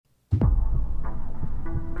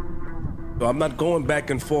I'm not going back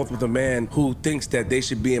and forth with a man who thinks that they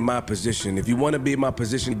should be in my position. If you want to be in my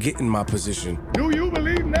position, get in my position. Do you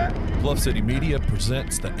believe that? Bluff City Media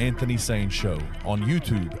presents the Anthony Sain Show on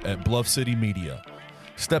YouTube at Bluff City Media.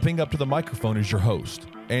 Stepping up to the microphone is your host,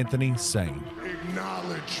 Anthony Sain.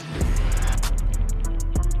 Acknowledge me.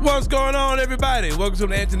 What's going on, everybody? Welcome to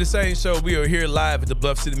the Anthony Sain Show. We are here live at the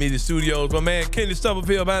Bluff City Media Studios. My man, Kenny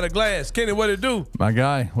Stubblefield behind the glass. Kenny, what it do? My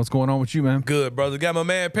guy, what's going on with you, man? Good, brother. Got my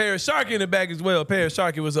man, Paris Sharkey, in the back as well. Paris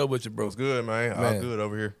Sharkey, what's up with you, bro? It's good, man. All good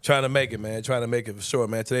over here. Trying to make it, man. Trying to make it for sure,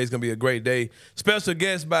 man. Today's going to be a great day. Special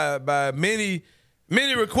guest by many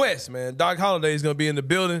requests, man. Doc Holliday is going to be in the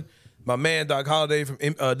building. My man, Doc Holliday from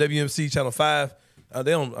WMC Channel 5. They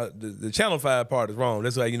don't. The Channel 5 part is wrong.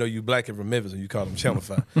 That's why you black and from Memphis and you call them Channel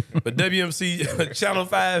 5. But WMC Channel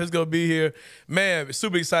 5 is going to be here. Man,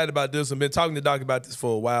 super excited about this. I've been talking to Doc about this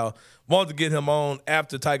for a while. Wanted to get him on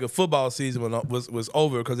after Tiger football season was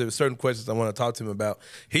over because there were certain questions I want to talk to him about.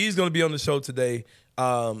 He's going to be on the show today.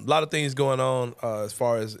 A lot of things going on as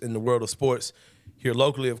far as in the world of sports. Here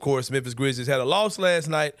locally, of course, Memphis Grizzlies had a loss last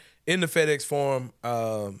night in the FedEx Forum.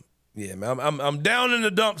 Yeah, man, I'm down in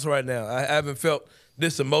the dumps right now. I haven't felt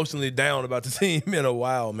this emotionally down about the team in a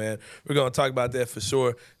while, man. We're going to talk about that for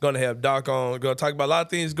sure. Going to have Doc on. We're going to talk about a lot of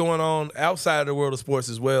things going on outside of the world of sports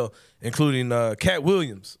as well, including Cat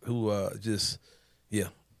Williams, who just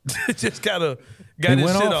kind of got his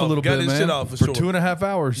shit off. A little bit, man. Shit off for sure. 2.5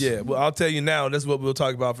 hours. Yeah, well, I'll tell you now, that's what we'll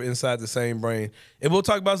talk about for Inside the Sain Brain. And we'll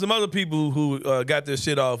talk about some other people who got their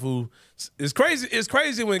shit off. It's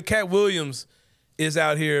crazy when Cat Williams is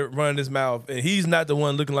out here running his mouth, and he's not the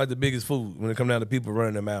one looking like the biggest fool when it comes down to people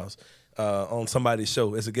running their mouths on somebody's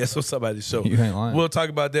show, as a guest on somebody's show. You ain't lying. We'll talk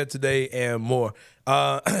about that today and more.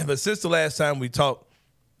 But since the last time we talked,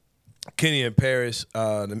 Kenny and Parrish,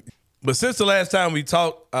 the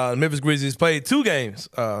Memphis Grizzlies played 2 games,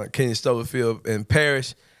 Kenny Stubblefield and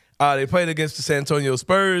Parrish. They played against the San Antonio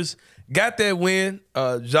Spurs. Got that win.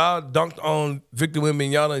 Ja dunked on Victor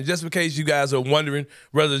Wembanyama. And just in case you guys are wondering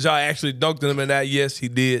whether Ja actually dunked on him or not, yes, he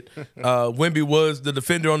did. Wemby was the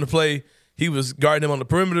defender on the play. He was guarding him on the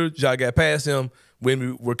perimeter. Ja got past him.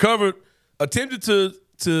 Wemby recovered, attempted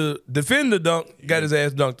to defend the dunk, got his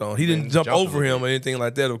ass dunked on. He didn't jump over him or anything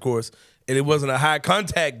like that, of course. And it wasn't a high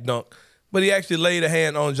contact dunk. But he actually laid a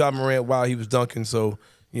hand on Ja Morant while he was dunking, so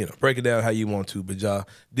break it down how you want to, but Ja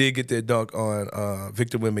did get that dunk on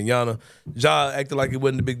Victor Wembanyama. Ja acted like it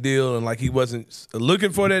wasn't a big deal and like he wasn't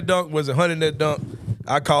looking for that dunk, wasn't hunting that dunk.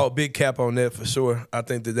 I call big cap on that for sure. I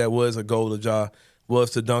think that was a goal of Ja,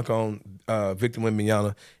 was to dunk on Victor Wembanyama,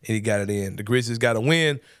 and he got it in. The Grizzlies got a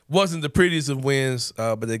win. Wasn't the prettiest of wins,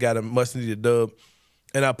 but they got a much-needed dub.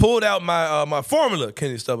 And I pulled out my formula,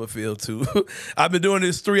 Kenny Stubblefield, too. I've been doing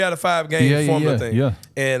this 3 out of 5 game formula thing. Yeah.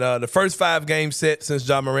 And the first 5 game set since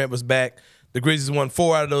Ja Morant was back, the Grizzlies won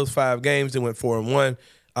 4 out of those 5 games. They went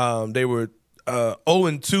 4-1. They were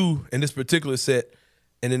 0-2 in this particular set.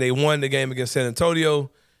 And then they won the game against San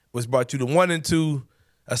Antonio, which brought you to 1-2.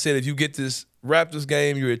 I said if you get this Raptors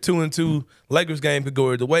game, you're at 2-2. Lakers game could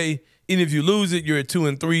go either way. Even if you lose it, you're at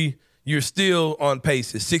 2-3. You're still on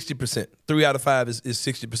pace. It's 60%. 3 out of 5 is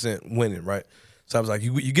 60% winning, right? So I was like,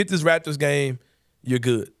 you get this Raptors game, you're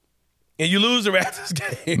good. And you lose the Raptors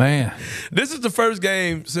game. Man. This is the first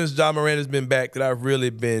game since Ja Morant has been back that I've really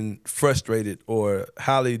been frustrated or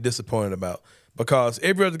highly disappointed about. Because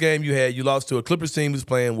every other game you had, you lost to a Clippers team who's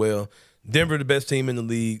playing well. Denver, the best team in the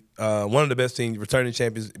league, one of the best teams, returning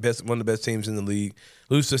champions, one of the best teams in the league.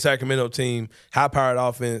 Lose to the Sacramento team, high-powered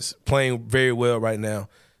offense, playing very well right now.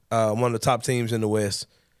 One of the top teams in the West.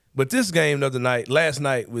 But this game last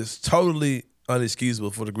night was totally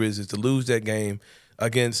unexcusable for the Grizzlies to lose that game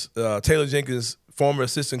against Taylor Jenkins, former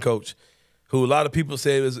assistant coach, who a lot of people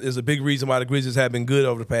say is a big reason why the Grizzlies have been good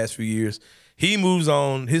over the past few years. He moves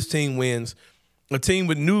on. His team wins. A team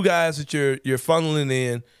with new guys that you're funneling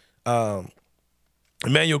in.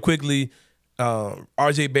 Emmanuel Quigley,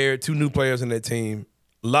 R.J. Barrett, 2 new players in that team.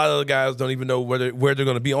 A lot of the guys don't even know where they're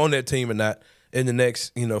going to be on that team or not in the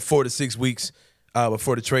next 4 to 6 weeks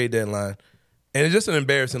before the trade deadline. And it's just an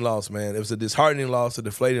embarrassing loss, man. It was a disheartening loss, a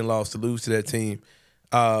deflating loss to lose to that team.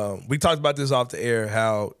 We talked about this off the air,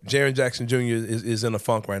 how Jaren Jackson Jr. is in a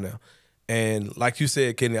funk right now. And like you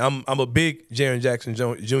said, Kenny, I'm a big Jaren Jackson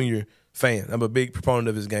Jr. fan. I'm a big proponent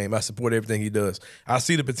of his game. I support everything he does. I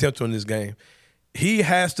see the potential in this game. He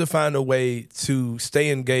has to find a way to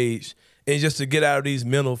stay engaged and just to get out of these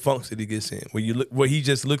mental funks that he gets in, where he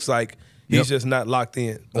just looks like he's just not locked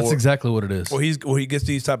in. That's exactly what it is. Or he gets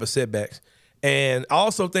these type of setbacks. And I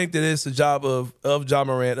also think that it's the job of Ja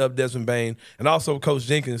Morant, of Desmond Bane, and also Coach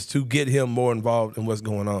Jenkins to get him more involved in what's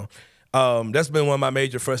going on. That's been one of my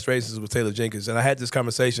major frustrations with Taylor Jenkins. And I had this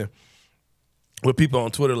conversation with people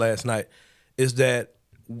on Twitter last night, is that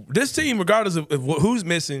this team, regardless of who's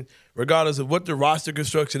missing, regardless of what the roster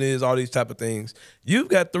construction is, all these type of things, you've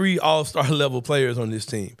got 3 all-star level players on this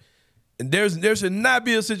team. And there should not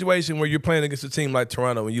be a situation where you're playing against a team like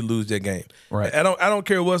Toronto and you lose that game. Right. I don't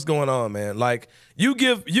care what's going on, man. Like you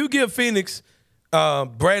give Phoenix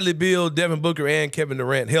Bradley Beal, Devin Booker, and Kevin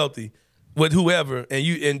Durant healthy with whoever,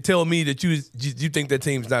 and tell me that you think that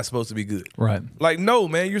team's not supposed to be good. Right. Like, no,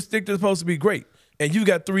 man, they're supposed to be great. And you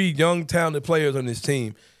got 3 young, talented players on this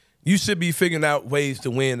team. You should be figuring out ways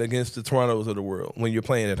to win against the Torontos of the world when you're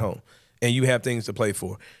playing at home and you have things to play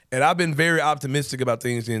for. And I've been very optimistic about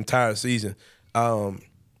things the entire season. And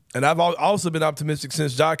I've also been optimistic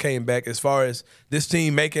since Ja came back as far as this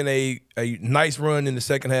team making a nice run in the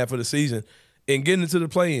second half of the season and getting into the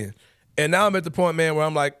play-in. And now I'm at the point, man, where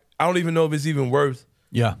I'm like, I don't even know if it's even worth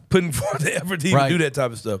putting forth the effort to even do that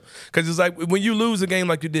type of stuff. Because it's like when you lose a game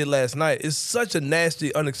like you did last night, it's such a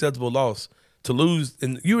nasty, unacceptable loss to lose.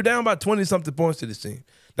 And you were down by 20-something points to this team.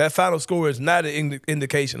 That final score is not an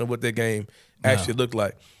indication of what that game actually looked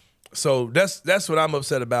like. So that's what I'm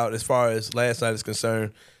upset about as far as last night is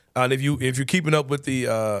concerned. And if you're keeping up with the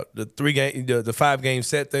 5-game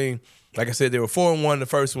set thing, like I said, they were 4-1 the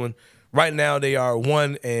first one. Right now they are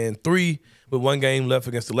 1-3 with 1 game left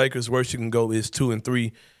against the Lakers. Worst you can go is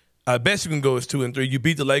 2-3. Best you can go is 2-3. You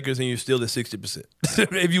beat the Lakers and you're still at 60%.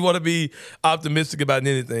 If you want to be optimistic about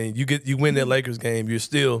anything, you win that Lakers game, you're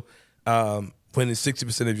still winning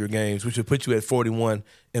 60% of your games, which would put you at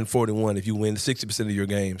 41-41 if you win 60% of your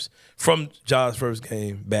games from Ja's first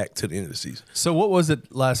game back to the end of the season. So what was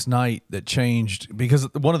it last night that changed? Because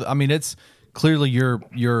it's clearly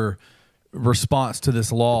your response to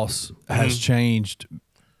this loss has changed.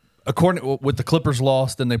 According with the Clippers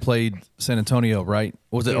loss, then they played San Antonio, right?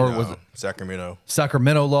 Was it Sacramento?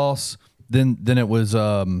 Sacramento loss. Then it was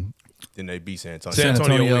Then they beat San Antonio. San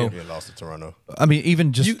Antonio And lost to Toronto. I mean,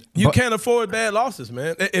 even just you can't afford bad losses,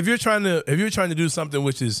 man. If you're trying to do something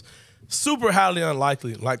which is super highly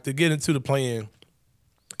unlikely, like to get into the play-in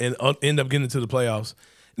and end up getting into the playoffs,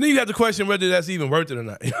 and then you have to question whether that's even worth it or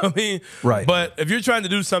not. You know what I mean? Right. But if you're trying to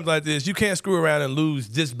do something like this, you can't screw around and lose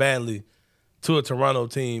this badly to a Toronto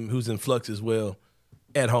team who's in flux as well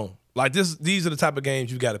at home. Like these are the type of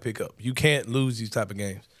games you got to pick up. You can't lose these type of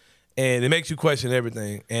games. And it makes you question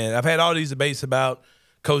everything. And I've had all these debates about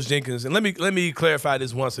Coach Jenkins. And let me clarify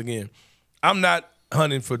this once again. I'm not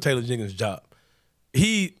hunting for Taylor Jenkins' job.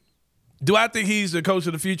 Do I think he's the coach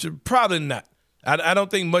of the future? Probably not. I don't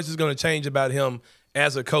think much is going to change about him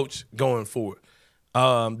as a coach going forward.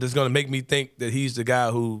 That's going to make me think that he's the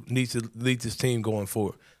guy who needs to lead this team going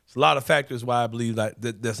forward. There's a lot of factors why I believe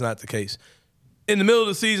that's not the case. In the middle of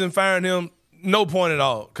the season, firing him, no point at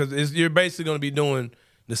all, because you're basically going to be doing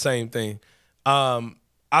the same thing.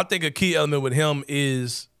 I think a key element with him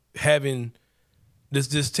is having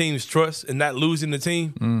this team's trust and not losing the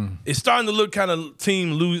team. It's starting to look kind of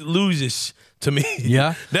team lose-ish to me.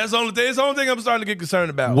 Yeah, that's the only thing. It's the only thing I'm starting to get concerned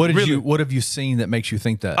about. What have you seen that makes you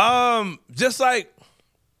think that? Just like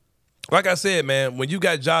I said, man, when you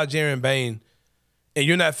got Ja, Jaren, Bane, and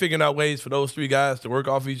you're not figuring out ways for those 3 guys to work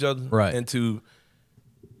off each other, right, and to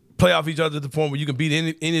play off each other to the point where you can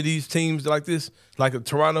beat any of these teams like this, like a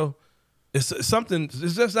Toronto, it's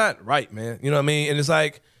just not right, man. You know what I mean? And it's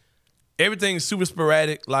like everything's super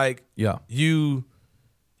sporadic. Like it's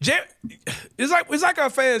like our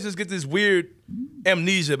fans just get this weird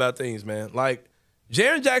amnesia about things, man. Like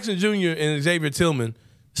Jaren Jackson Jr. and Xavier Tillman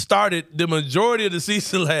started the majority of the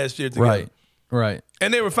season last year together. Right.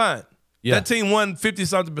 And they were fine. Yeah. That team won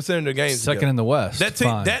 50-something% of their games. Second together. in the West. That team,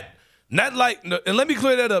 fine. and let me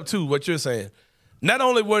clear that up too, what you're saying. Not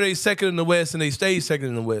only were they second in the West and they stayed second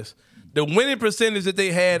in the West, the winning percentage that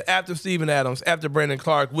they had after Steven Adams, after Brandon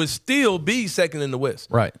Clark, would still be second in the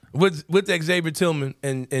West. Right. With Xavier Tillman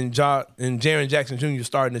and Jaren Jackson Jr.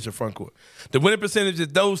 starting at your front court. The winning percentage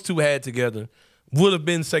that those two had together would have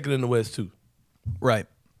been second in the West too. Right.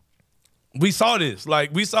 We saw this.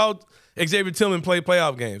 Like, we saw Xavier Tillman play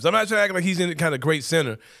playoff games. I'm not trying to act like he's in a kind of great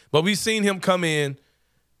center, but we've seen him come in,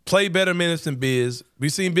 play better minutes than Biz.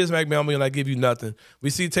 We've seen Biz McBiombo and I give you nothing. We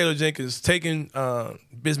see Taylor Jenkins taking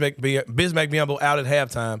Biz McBiombo out at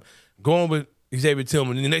halftime, going with Xavier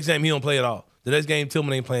Tillman. And the next game, he don't play at all. The next game,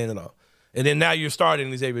 Tillman ain't playing at all. And then now you're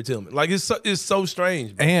starting Xavier Tillman. Like, it's so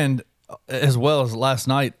strange. Bro. And as well as last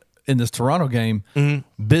night in this Toronto game,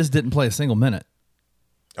 Biz didn't play a single minute.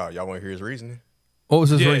 Oh, y'all want to hear his reasoning? What was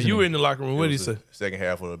his reasoning? Yeah, you were in the locker room. What did he say? Second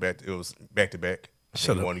half of it was back-to-back.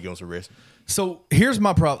 Shut up. He wanted to give him some rest. So here's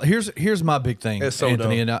my problem. Here's my big thing, It's so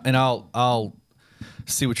Anthony, dumb. and I'll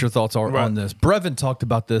see what your thoughts are on this. Brevin talked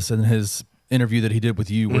about this in his interview that he did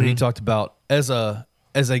with you, where he talked about as a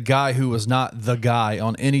guy who was not the guy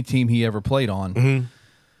on any team he ever played on.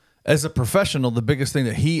 As a professional, the biggest thing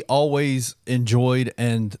that he always enjoyed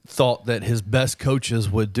and thought that his best coaches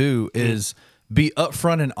would do is be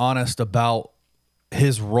upfront and honest about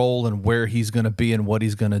his role and where he's going to be and what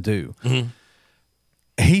he's going to do.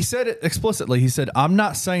 He said it explicitly. He said, I'm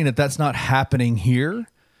not saying that that's not happening here,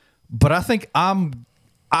 but I think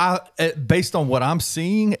based on what I'm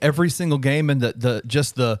seeing every single game and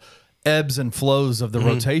just the ebbs and flows of the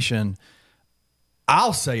rotation,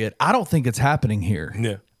 I'll say it. I don't think it's happening here.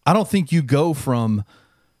 Yeah. I don't think you go from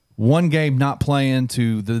one game not playing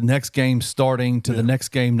to the next game starting to the next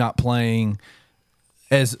game not playing.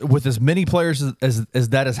 With as many players as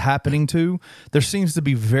that is happening to, there seems to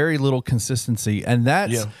be very little consistency. And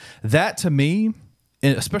that to me,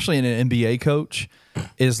 especially in an NBA coach,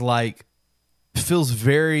 is like feels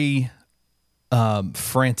very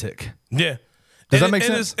frantic. Yeah. Does that make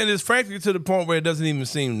sense? And it's frantic to the point where it doesn't even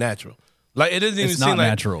seem natural. Like it doesn't even seem like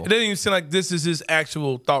natural. It doesn't even seem like this is his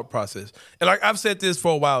actual thought process. And like I've said this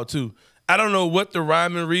for a while too. I don't know what the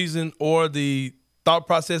rhyme and reason or the thought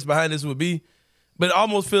process behind this would be, but it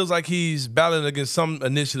almost feels like he's battling against some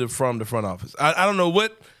initiative from the front office. I don't know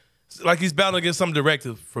what, like he's battling against some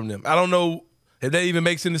directive from them. I don't know if that even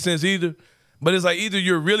makes any sense either. But it's like either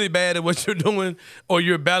you're really bad at what you're doing or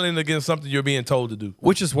you're battling against something you're being told to do.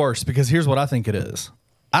 Which is worse, because here's what I think it is.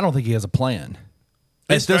 I don't think he has a plan.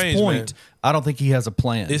 It's At strange, this point, man. I don't think he has a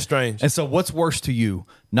plan. It's strange. And so what's worse to you,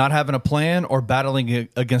 not having a plan or battling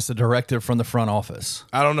against a directive from the front office?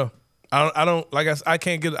 I don't know. I don't like I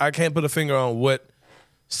can't put a finger on what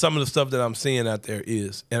some of the stuff that I'm seeing out there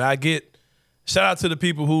is. And I get shout out to the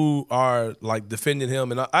people who are like defending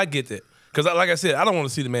him, and I get that. Because, like I said, I don't want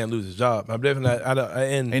to see the man lose his job. I'm definitely not.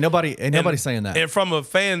 Ain't nobody saying that. And from a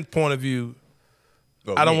fan point of view,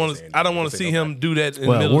 I don't want to see him do that in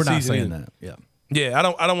the middle of the season. We're not saying that. Yeah. Yeah,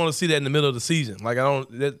 I don't want to see that in the middle of the season. Like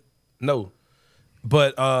no.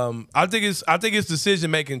 But I think it's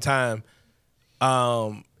decision making time.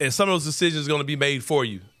 And some of those decisions are going to be made for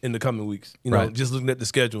you in the coming weeks. You know, just looking at the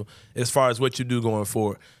schedule as far as what you do going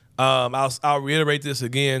forward. I'll reiterate this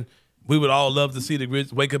again. We would all love to see the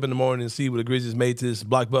Grizzlies wake up in the morning and see what the Grizzlies made this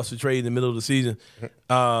blockbuster trade in the middle of the season. It's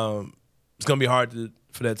going to be hard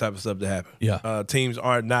for that type of stuff to happen. Yeah. Teams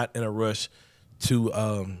are not in a rush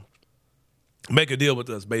to make a deal with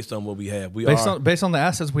us based on what we have. Based on the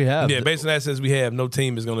assets we have. Yeah, based on the assets we have, no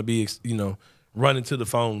team is going to be, running to the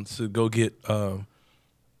phone to go get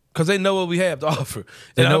because they know what we have to offer.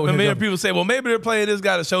 And many people say, well, maybe they're playing this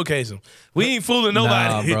guy to showcase him. We ain't fooling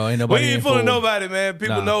nobody. Nah, bro, ain't we ain't fooling nobody, man.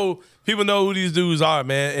 People know who these dudes are,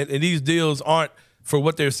 man. And these deals aren't for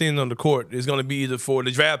what they're seeing on the court. It's going to be either for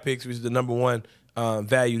the draft picks, which is the number one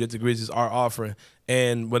value that the Grizzlies are offering,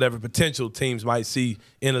 and whatever potential teams might see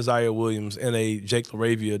in a Zaire Williams and a Jake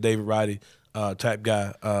LaRavia, David Roddy type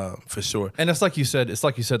guy for sure. And it's like you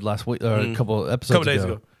said last week, a couple episodes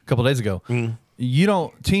ago. A couple days ago.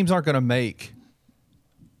 Teams aren't going to make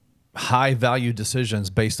high value decisions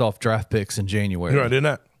based off draft picks in January. No, they're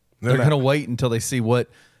not. They're going to wait until they see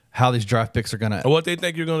how these draft picks are going to, or what they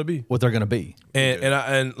think you're going to be, what they're going to be.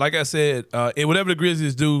 And like I said, and whatever the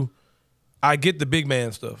Grizzlies do, I get the big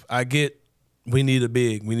man stuff. I get we need a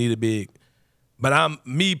big. But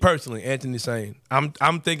me personally, Anthony Sain,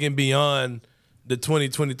 I'm thinking beyond the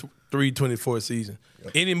 2023-24 season.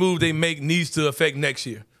 Any move they make needs to affect next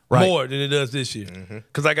year more than it does this year.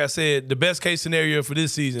 Because like I said, the best case scenario for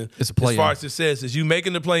this season, as far as success, is you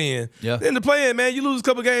making the play-in. Yeah. Then the play-in, man, you lose a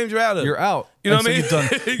couple games, you're out of it. You're out. You know what I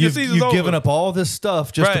mean? You've given up all this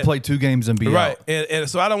stuff just to play 2 games and be out. Right. And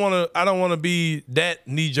so I don't want to be that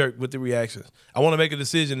knee-jerk with the reactions. I want to make a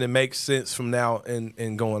decision that makes sense from now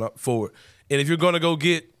and going up forward. And if you're going to go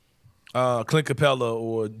get Clint Capella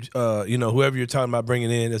or whoever you're talking about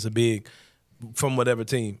bringing in as a big from whatever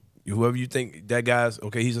team, whoever you think that guy's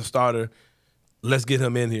okay, he's a starter, let's get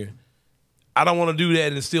him in here. I don't want to do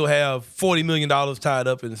that and still have $40 million tied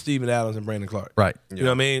up in Steven Adams and Brandon Clark. Right. You know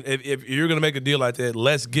what I mean? If you're going to make a deal like that,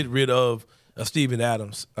 let's get rid of Steven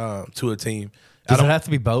Adams to a team. Does it have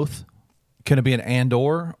to be both? Can it be an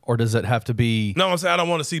and/or does it have to be? No, I'm saying I don't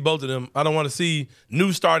want to see both of them. I don't want to see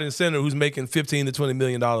new starting center who's making $15 to $20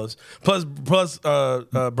 million plus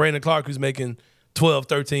Brandon Clark who's making 12,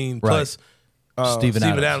 13 plus Steven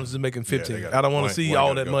Adams is making 15. I don't want to see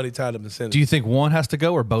all that money tied up in center. Do you think one has to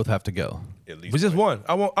go or both have to go? At least But just one.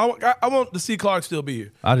 I want to see Clark still be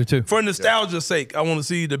here. I do too. For nostalgia's sake, I want to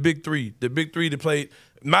see the big three. The big three that played.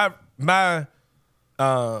 My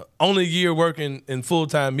only year working in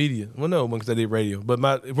full-time media. Well, no, because I did radio. But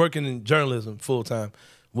my working in journalism full-time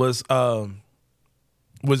was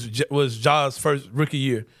Ja's first rookie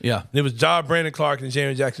year. Yeah. And it was Ja, Brandon Clark, and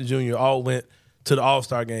Jaren Jackson Jr. all went to the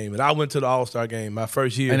All-Star game. And I went to the All-Star game my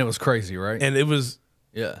first year. And it was crazy, right? And it was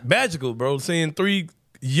yeah. magical, bro, seeing 3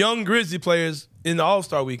 young Grizzly players in the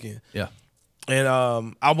All-Star weekend. Yeah.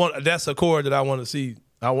 And that's a core that I want to see.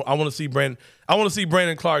 I want to see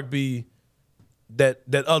Brandon Clark be that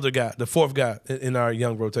other guy, the 4th guy in our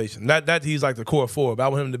young rotation. That he's like the core 4, but I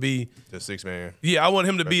want him to be the 6th man. Yeah, I want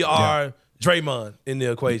him to be our Draymond in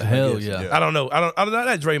the equation. Hell yeah. I don't know. I don't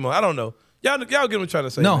not Draymond. I don't know. Y'all get what I'm trying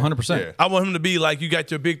to say. No, man. 100%. Yeah. I want him to be like, you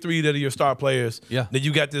got your big 3 that are your star players. Yeah. Then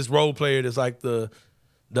you got this role player that's like the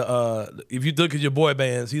if you look at your boy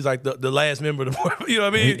bands, he's like the last member of the boy. You know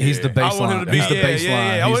what I mean? He's the bass I want him line. to be He's the bass line.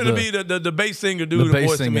 I He's want him to be the bass singer dude. The bass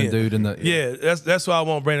Boyz II singing Men. dude in the Yeah, that's why I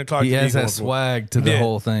want Brandon Clark. he to has be that going for. swag to the Yeah.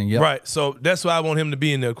 whole thing. Yep. Right. So that's why I want him to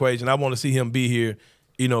be in the equation. I want to see him be here,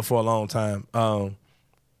 for a long time.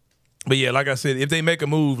 But yeah, like I said, if they make a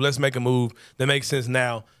move, let's make a move that makes sense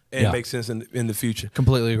now and Yeah. makes sense in the future.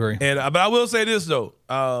 Completely agree. And but I will say this though,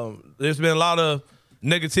 there's been a lot of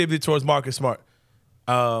negativity towards Marcus Smart.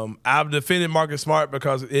 I've defended Marcus Smart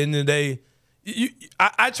because at the end of the day,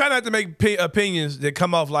 I try not to make opinions that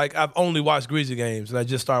come off like I've only watched Grizzly games and I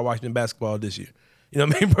just started watching basketball this year. You know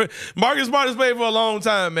what I mean? Marcus Smart has played for a long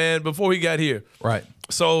time, man, before he got here. Right.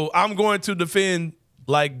 So I'm going to defend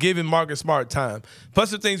like giving Marcus Smart time.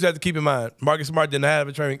 Plus the things you have to keep in mind, Marcus Smart did not have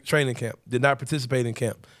a training camp, did not participate in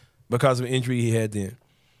camp because of an injury he had then.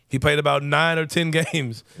 He played about 9 or 10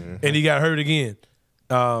 games and he got hurt again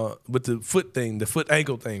with the foot thing, the foot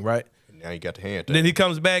ankle thing, right? Now you got the hand. And then he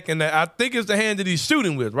comes back and I think it's the hand that he's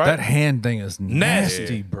shooting with, right? That hand thing is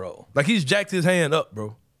nasty, Yeah. bro. Like he's jacked his hand up,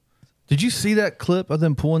 bro. Did you see that clip of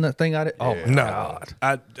them pulling that thing out of it? Oh, Yeah. my No, God.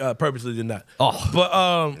 I purposely did not. Oh.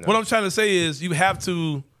 But what I'm trying to say is you have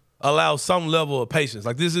to allow some level of patience.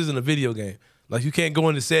 Like this isn't a video game. Like you can't go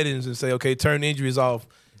into settings and say, okay, turn injuries off,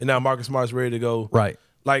 and now Marcus Smart's ready to go. Right.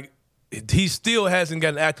 Like he still hasn't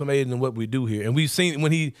gotten acclimated in what we do here, and we've seen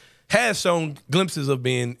when he has shown glimpses of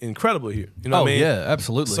being incredible here. You know what I mean? yeah,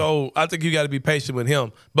 absolutely. So I think you got to be patient with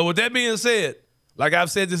him. But with that being said, like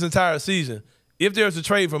I've said this entire season, if there's a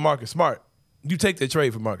trade for Marcus Smart, you take the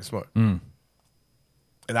trade for Marcus Smart. And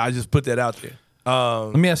I just put that out there.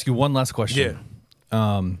 Let me ask you one last question.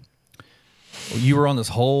 Yeah. You were on this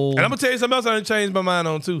whole. And I'm gonna tell you something else I done changed my mind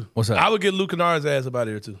on too. What's that? I would get Luke Kennard's ass about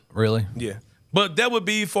here too. Really? Yeah. But that would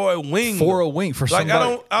be for a wing. For a wing, for like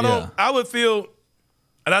somebody. I don't yeah. I would feel,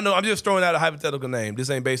 and I know I'm just throwing out a hypothetical name. This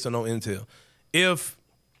ain't based on no intel. If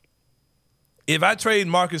I trade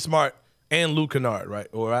Marcus Smart and Luke Kennard, right?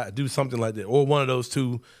 Or I do something like that, or one of those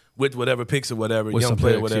two with whatever picks or whatever, With young some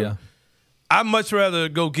player, picks, whatever. yeah. I'd much rather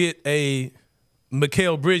go get a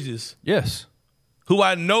Mikal Bridges, Yes. who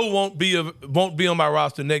I know won't be on my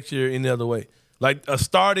roster next year any other way. Like a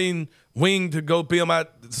starting wing to go be on my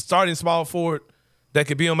starting small forward that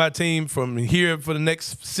could be on my team from here for the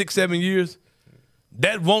next 6-7 years.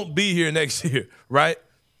 That won't be here next year, right?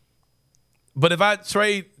 But if I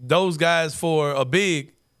trade those guys for a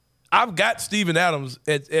big, I've got Steven Adams.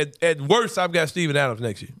 At worst, I've got Steven Adams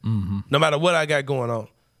next year. Mm-hmm. No matter what I got going on.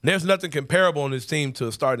 There's nothing comparable on this team to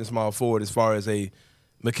a starting small forward as far as a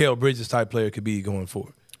Mikal Bridges type player could be going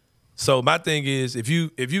forward. So my thing is, if you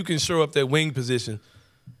can shore up that wing position,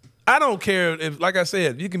 I don't care if, like I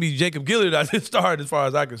said, you can be Jacob Gillard at this start as far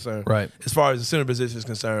as I'm concerned. Right. As far as the center position is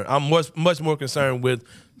concerned, I'm much more concerned with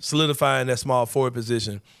solidifying that small forward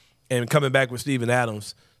position and coming back with Steven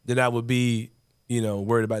Adams than I would be,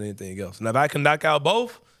 worried about anything else. Now, if I can knock out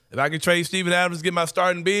both, if I can trade Steven Adams, get my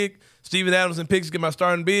starting big, Steven Adams and picks get my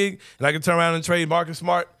starting big, and I can turn around and trade Marcus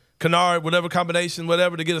Smart, Kennard, whatever combination,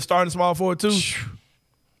 whatever, to get a starting small forward too.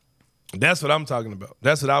 That's what I'm talking about.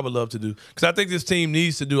 That's what I would love to do. Because I think this team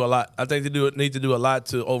needs to do a lot. I think they need to do a lot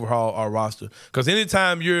to overhaul our roster. Because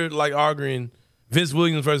anytime you're like arguing Vince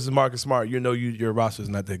Williams versus Marcus Smart, your roster is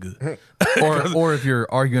not that good. or if you're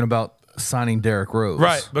arguing about signing Derrick Rose.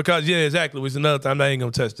 Right. Because, yeah, exactly. Which is another time. I ain't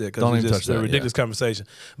going to touch that Don't because even it's just touch a that, ridiculous yeah. conversation.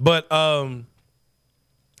 But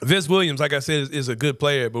Vince Williams, like I said, is a good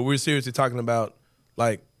player. But we're seriously talking about,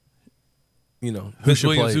 like, Vince should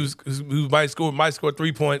Williams, play? who might score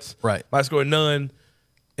 3 points, Right. might score none,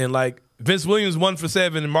 and like Vince Williams 1 for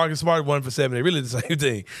 7 and Marcus Smart 1 for 7. They're really the same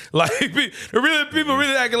thing. Like people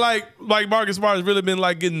really acting like Marcus Smart has really been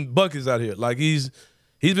like getting buckets out here. Like he's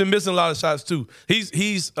been missing a lot of shots too.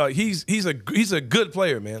 He's a good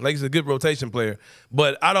player, man. Like he's a good rotation player.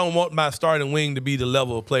 But I don't want my starting wing to be the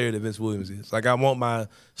level of player that Vince Williams is. Like I want my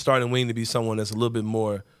starting wing to be someone that's a little bit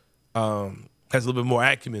more has a little bit more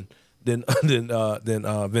acumen than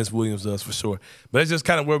Vince Williams does for sure. But that's just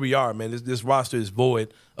kind of where we are, man. This roster is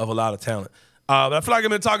void of a lot of talent. But I feel like I've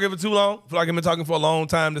been talking for too long. I feel like I've been talking for a long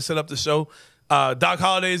time to set up the show. Doc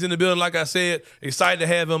Holliday is in the building, like I said. Excited to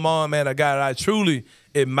have him on, man. A guy that I truly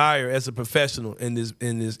admire as a professional in this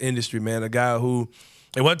industry, man. A guy who,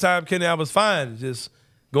 at one time, Kenny, I was fine just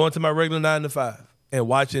going to my regular 9 to 5 and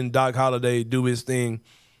watching Doc Holliday do his thing.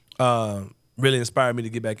 Really inspired me to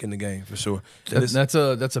get back in the game for sure. That's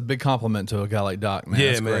a big compliment to a guy like Doc, man. Yeah,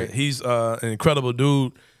 that's man. Great. He's an incredible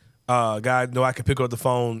dude. Guy I know I can pick up the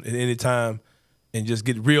phone at any time and just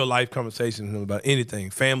get real life conversations with him about anything,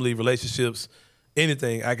 family, relationships,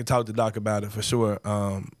 anything. I can talk to Doc about it for sure.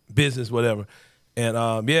 Business, whatever. And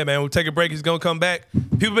yeah, man, we'll take a break. He's gonna come back.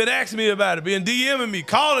 People been asking me about it, been DMing me,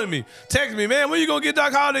 calling me, texting me, man, when you gonna get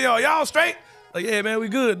Doc Holliday on? Y'all straight? Like, yeah, man, we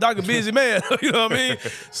good. Doc a busy man. You know what I mean?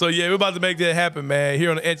 So yeah, we're about to make that happen, man. Here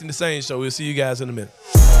on the Anthony Sain Show. We'll see you guys in a minute.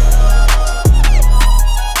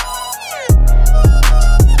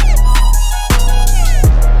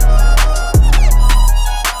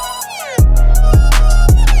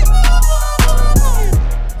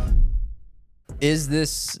 Is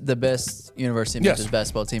this the best University of Memphis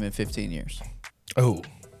basketball team in 15 years? Oh.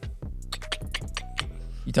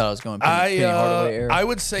 You thought I was going Penny Hardaway era? I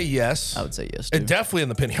would say yes. I would say yes, too. Definitely in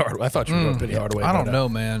the Penny Hardaway. I thought you were going Penny Hardaway. I don't know,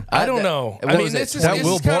 man. I don't know. I mean, this is That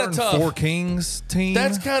Will kind of Barton tough. Four Kings team.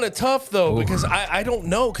 That's kind of tough, though, because I don't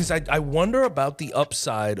know, because I wonder about the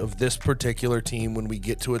upside of this particular team when we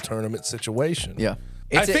get to a tournament situation. Yeah.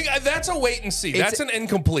 I think that's a wait and see. That's an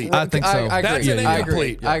incomplete. I think so. I agree. That's an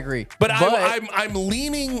incomplete. I agree. But I'm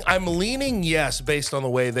leaning yes based on the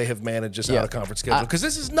way they have managed this out of conference schedule, because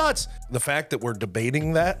this is nuts. The fact that we're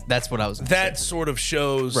debating that's what I was. That sort of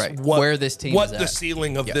shows where this team what is the at.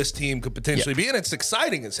 ceiling of this team could potentially be, and it's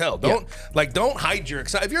exciting as hell. Don't hide your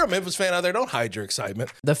excitement. If you're a Memphis fan out there, don't hide your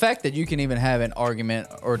excitement. The fact that you can even have an argument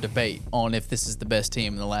or debate on if this is the best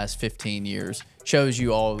team in the last 15 years shows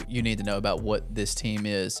you all you need to know about what this team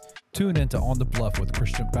is. Tune in to On the Bluff with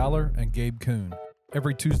Christian Fowler and Gabe Kuhn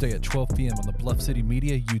every Tuesday at 12 p.m. on the Bluff City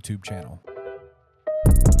Media YouTube channel.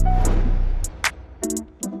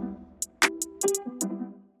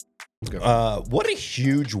 What a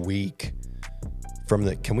huge week from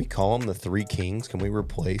the. Can we call them the Three Kings? Can we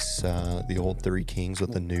replace the old Three Kings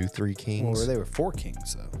with the new Three Kings? Well, they were 4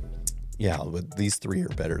 kings, though. Yeah, but these 3 are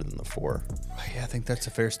better than the 4. Yeah, I think that's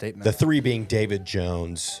a fair statement. The 3 being David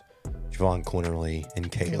Jones, Javon Quinterly,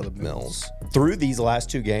 and Caleb Mills. Through these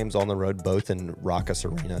last 2 games on the road, both in Raucous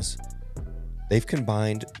Arenas, they've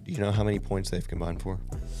combined. Do you know how many points they've combined for?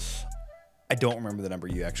 I don't remember the number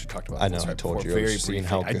you actually talked about. I know, I told you. I was Very just seeing briefly.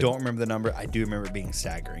 how I good don't remember the number. I do remember it being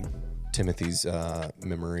staggering. Timothy's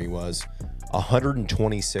memory was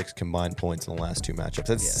 126 combined points in the last 2 matchups.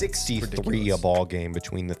 That's 63 a ball game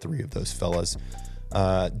between the 3 of those fellas.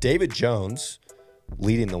 David Jones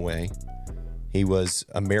leading the way. He was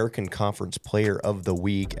American Conference Player of the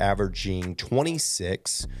Week, averaging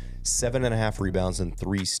 26, 7.5 rebounds, and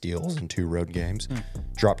 3 steals in 2 road games.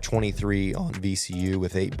 Dropped 23 on VCU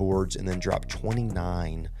with 8 boards, and then dropped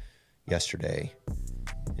 29 yesterday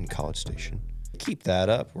in College Station. Keep that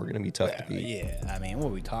up. We're going to be tough to beat. Yeah, I mean, what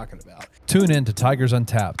are we talking about? Tune in to Tigers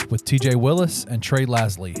Untapped with TJ Willis and Trey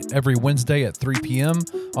Lasley every Wednesday at 3 p.m.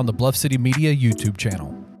 on the Bluff City Media YouTube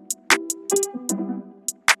channel.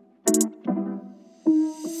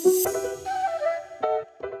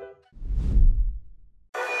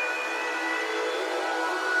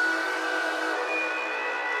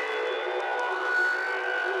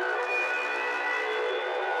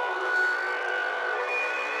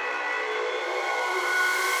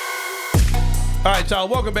 All right, y'all,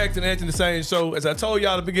 welcome back to the Anthony Sain Show. As I told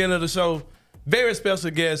y'all at the beginning of the show, very special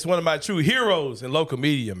guest, one of my true heroes in local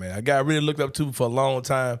media, man. A guy I really looked up to for a long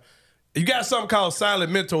time. You got something called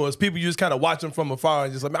silent mentors. People you just kind of watch them from afar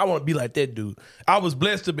and just like, man, I want to be like that dude. I was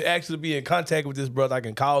blessed to actually be in contact with this brother. I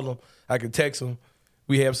can call him. I can text him.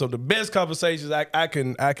 We have some of the best conversations. I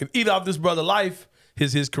can eat off this brother's life,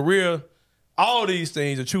 his career, all these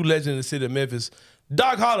things. A true legend in the city of Memphis.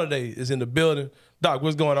 Doc Holliday is in the building. Doc,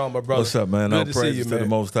 what's going on, my brother? What's up, man? Good No praises to the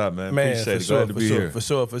Most High, man. Appreciate it. Glad to be here. For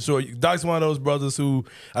sure. Doc's one of those brothers who,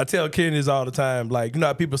 I tell Kenny this all the time, like, you know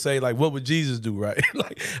how people say, like, what would Jesus do, right?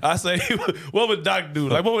 Like, I say, what would Doc do?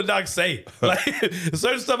 Like, what would Doc say? Like,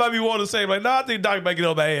 certain stuff I be wanting to say, like, no, I think Doc might get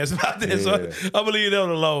on my ass about this. Yeah. So I'm going to leave that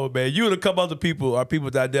alone, man. You and a couple other people are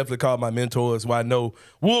people that I definitely call my mentors, who I know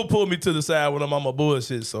will pull me to the side when I'm on my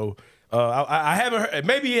bullshit. So I haven't heard,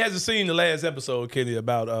 maybe he hasn't seen the last episode, Kenny,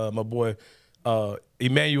 about my boy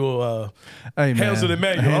Emmanuel. Hey, man. Hansel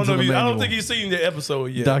Emmanuel. Hansel I don't Emmanuel. think he's seen the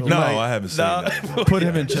episode yet. Doc, you No, might I haven't seen that. put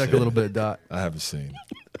him in check a little bit, Doc. I haven't seen it.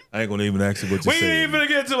 I ain't gonna even ask you what you We said. ain't even gonna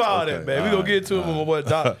get to all that, man. We're gonna get to it with my boy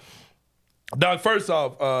Doc. Doc, first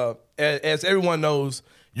off, as everyone knows,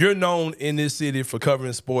 you're known in this city for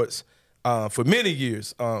covering sports for many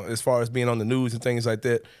years, as far as being on the news and things like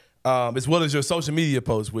that, as well as your social media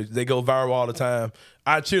posts, which they go viral all the time.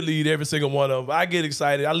 I cheerlead every single one of them. I get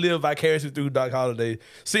excited. I live vicariously through Doc Holliday,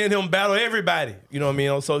 seeing him battle everybody, you know what I mean,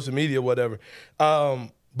 on social media or whatever.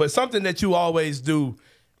 But something that you always do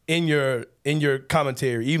in your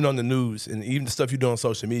commentary, even on the news and even the stuff you do on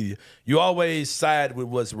social media, you always side with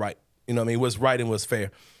what's right. You know what I mean? What's right and what's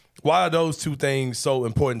fair. Why are those two things so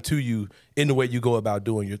important to you in the way you go about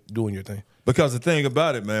doing your thing? Because the thing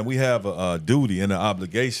about it, man, we have a duty and an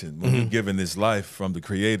obligation when we're given this life from the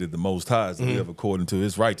Creator, the Most High, to live according to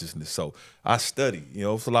His righteousness. So I study. You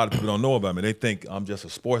know, a lot of people don't know about me. They think I'm just a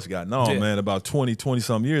sports guy. No, man, about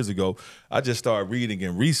 20-some years ago, I just started reading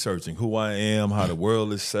and researching who I am, how the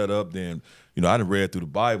world is set up. Then, you know, I done read through the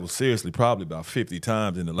Bible seriously probably about 50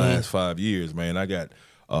 times in the last 5 years, man. I got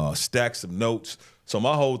stacks of notes. So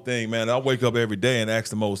my whole thing, man, I wake up every day and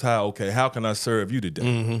ask the Most High, okay, how can I serve you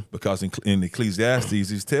today? Because in Ecclesiastes,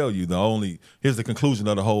 he's tell you here's the conclusion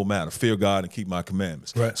of the whole matter: fear God and keep my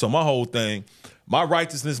commandments. Right. So my whole thing, my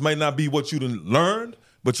righteousness may not be what you done learned,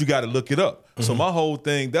 but you got to look it up. So my whole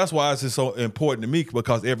thing, that's why it's just so important to me,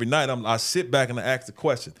 because every night I sit back and I ask the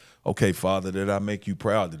question, okay, Father, did I make you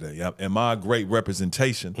proud today? Am I a great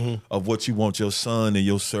representation of what you want your son and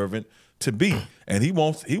your servant to be? And he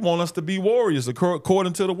wants us to be warriors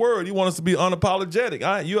according to the word. He wants us to be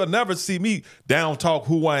unapologetic. You'll never see me down talk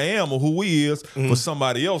who I am or who he is for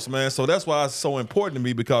somebody else, man. So that's why it's so important to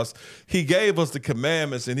me, because he gave us the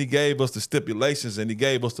commandments and he gave us the stipulations and he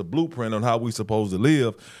gave us the blueprint on how we supposed to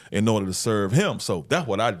live in order to serve him. So that's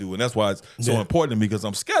what I do, and that's why it's so important to me, because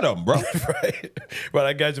I'm scared of him, bro. Right,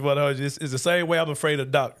 I got you, brother. It's the same way I'm afraid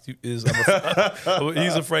of Doc. He's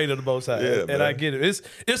afraid of the Most High, and man. I get it.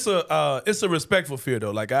 It's a respectful fear,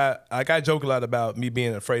 though. Like I joke a lot about me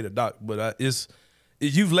being afraid of Doc, but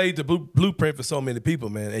you've laid the blueprint for so many people,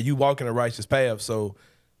 man, and you walk in a righteous path. So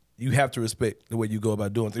you have to respect the way you go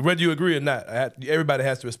about doing things, whether you agree or not. Everybody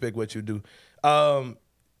has to respect what you do. To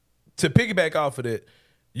piggyback off of that,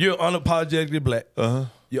 you're unapologetically black.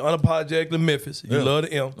 You're unapologetically Memphis. You love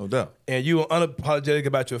the M. No doubt. And you are unapologetic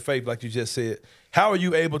about your faith, like you just said. How are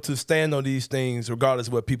you able to stand on these things regardless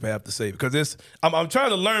of what people have to say? Because I'm trying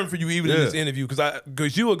to learn from you even in this interview,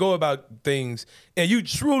 because you will go about things and you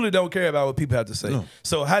truly don't care about what people have to say. No.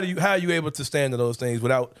 So how are you able to stand on those things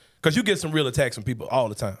without? Because you get some real attacks from people all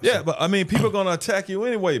the time. Yeah, so. but I mean, people are gonna attack you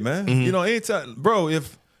anyway, man. You know, anytime, bro.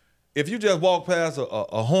 If you just walk past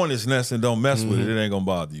a hornet's nest and don't mess with it, it ain't gonna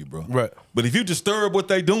bother you, bro. Right. But if you disturb what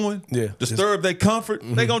they doing, disturb their comfort,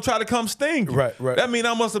 they gonna try to come sting you. Right. That mean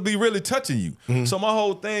I must be really touching you. So my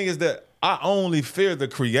whole thing is that I only fear the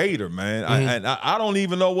Creator, man. I don't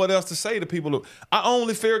even know what else to say to people. I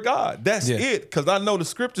only fear God. That's it. Because I know the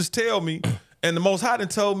scriptures tell me, and the Most High done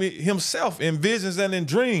told me himself in visions and in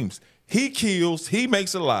dreams, he kills, he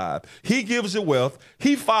makes alive, he gives you wealth,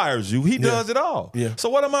 he fires you, he does it all. So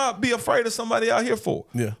what am I be afraid of somebody out here for?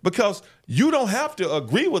 Because you don't have to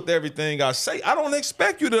agree with everything I say. I don't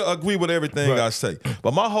expect you to agree with everything I say.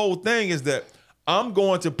 But my whole thing is that I'm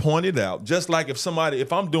going to point it out, just like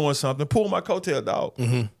if I'm doing something, pull my coattail, dog.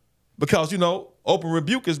 Because, you know, open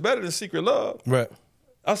rebuke is better than secret love. Right.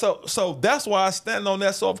 So that's why I stand on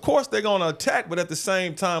that. So, of course, they're going to attack, but at the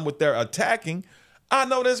same time, with their attacking, I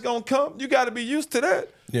know that's gonna come. You got to be used to that.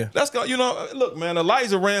 Yeah, that's gonna. You know, look, man.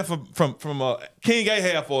 Elijah ran from King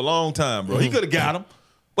Ahab for a long time, bro. He could have got him,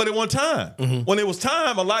 but at one time, when it was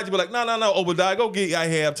time, Elijah be like, no, Obadiah, go get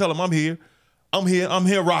Ahab. Tell him I'm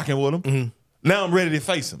here rocking with him. Now I'm ready to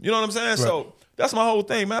face him. You know what I'm saying? Right. So that's my whole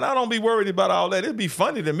thing, man. I don't be worried about all that. It'd be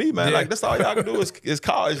funny to me, man. Like that's all y'all can do is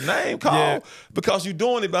call his name, because you're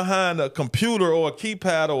doing it behind a computer or a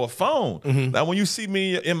keypad or a phone. Now when you see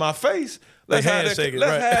me in my face. Let's have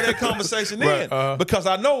that conversation then. Because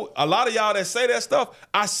I know a lot of y'all that say that stuff,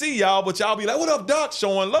 I see y'all, but y'all be like, what up, Doc?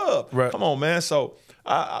 Showing love. Right. Come on, man. So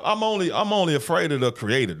I'm only afraid of the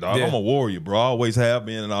Creator, dog. I'm a warrior, bro. I always have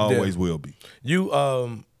been and I always will be. You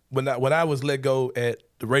when I was let go at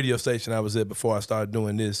the radio station I was at before I started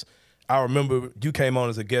doing this, I remember you came on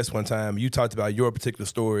as a guest one time. You talked about your particular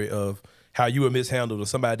story of how you were mishandled or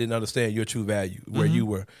somebody didn't understand your true value, where you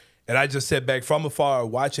were. And I just sat back from afar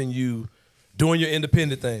watching you doing your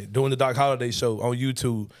independent thing, doing the Doc Holliday show on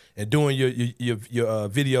YouTube, and doing your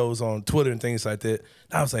videos on Twitter and things like that.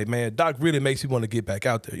 I was like, man, Doc really makes me want to get back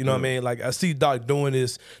out there. You know what I mean? Like, I see Doc doing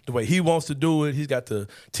this the way he wants to do it. He's got the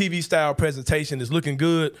TV style presentation. It's looking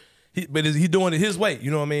good. But he's doing it his way,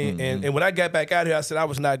 you know what I mean? And when I got back out here, I said I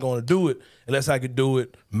was not going to do it unless I could do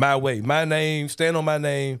it my way. My name, stand on my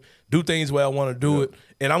name, do things where I want to do it.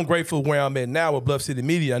 And I'm grateful where I'm at now with Bluff City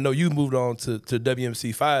Media. I know you moved on to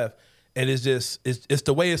WMC5, and it's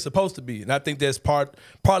the way it's supposed to be. And I think that's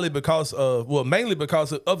partly because of, well, mainly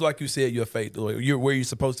because of like you said, your faith, or you're where you're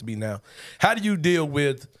supposed to be now. How do you deal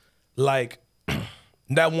with, like,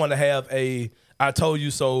 not want to have a I told you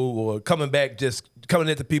so, or coming back just coming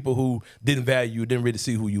at the people who didn't value you, didn't really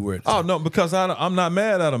see who you were? Oh, no, because I'm not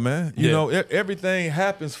mad at them, man. You know, everything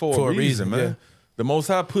happens for a reason, man. Yeah. The Most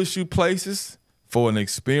High push you places for an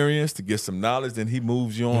experience, to get some knowledge, then he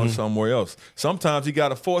moves you on somewhere else. Sometimes he got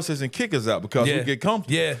to force us and kick us out because we get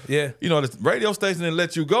comfortable. Yeah. You know, the radio station didn't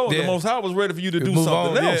let you go. The Most High was ready for you to do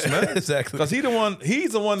something else, man. Exactly. Because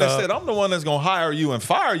he's the one that said, I'm the one that's going to hire you and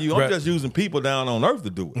fire you. I'm just using people down on earth to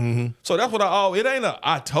do it. So that's what it ain't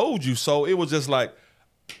I told you so. It was just like,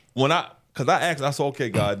 because I asked, I said, okay,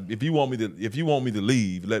 God, if you want me to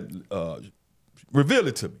leave, reveal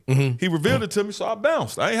it to me. He revealed it to me, so I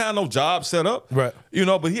bounced. I ain't had no job set up. Right. You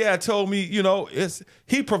know, but he had told me, you know,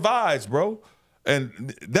 he provides, bro.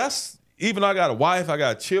 And that's, even though I got a wife, I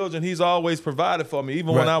got children, he's always provided for me.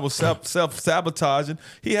 Even when I was self-sabotaging,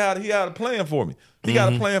 he had a plan for me. He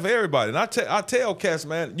got a plan for everybody. And I tell cats,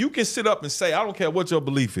 man, you can sit up and say, I don't care what your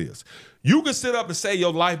belief is. You can sit up and say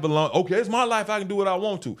your life belongs, okay, it's my life, I can do what I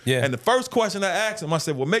want to. Yeah. And the first question I asked him, I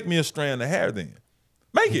said, well, make me a strand of hair then.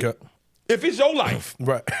 Make it. If it's your life,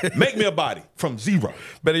 make me a body from zero.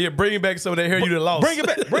 Better yet, bring back some of that hair you done lost. Bring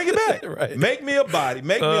it back. Right. Make me a body.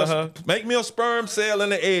 Make me a sperm cell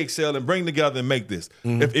and an egg cell and bring together and make this.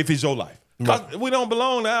 If it's your life. Because we don't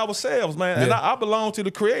belong to ourselves, man. And I belong to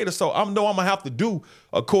the Creator, so I know I'm going to have to do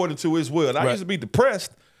according to His will. And I used to be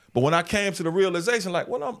depressed, but when I came to the realization, like,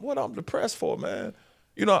 what I'm depressed for, man?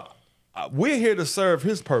 You know, we're here to serve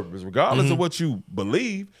His purpose, regardless of what you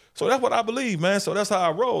believe. So that's what I believe, man. So that's how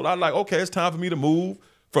I roll. I'm like, okay, it's time for me to move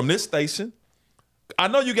from this station. I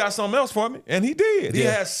know you got something else for me. And he did. He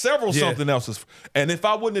had several something else's. And if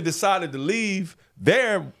I wouldn't have decided to leave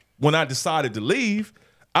there when I decided to leave,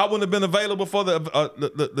 I wouldn't have been available for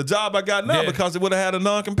the job I got now because it would have had a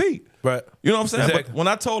non-compete. Right. You know what I'm saying? Exactly. But when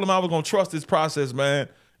I told him I was going to trust this process, man,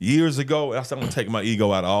 years ago, I said, I'm going to take my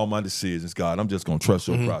ego out of all my decisions, God. I'm just going to trust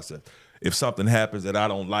your process. If something happens that I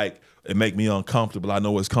don't like, it make me uncomfortable, I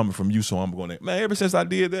know it's coming from you, so I'm going to, man, ever since I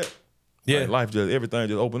did that, like, everything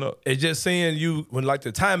just opened up. It's just seeing you, when like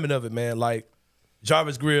the timing of it, man, like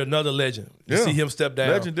Jarvis Greer, another legend. To see him step down.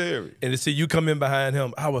 Legendary. And to see you come in behind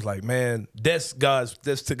him, I was like, man, that's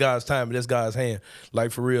to God's time, that's God's hand.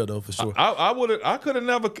 Like, for real, though, for sure. I could have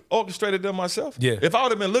never orchestrated them myself. Yeah. If I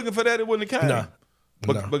would have been looking for that, it wouldn't have came.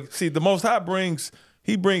 But see, the Most High brings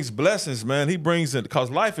blessings, man. He brings it, because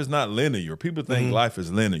life is not linear. People think life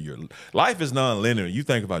is linear. Life is non-linear. You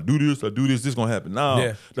think if I do this, this is going to happen.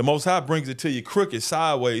 No. The Most High brings it to you crooked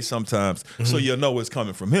sideways sometimes, so you'll know it's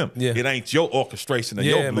coming from Him. It ain't your orchestration and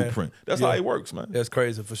your blueprint. That's how it works, man. That's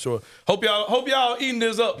crazy, for sure. Hope y'all eating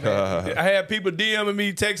this up, man. I had people DMing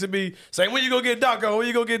me, texting me, saying, when you go get Doc on? When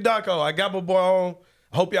you go get Doc on? I got my boy on.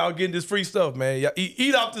 I hope y'all getting this free stuff, man. Y'all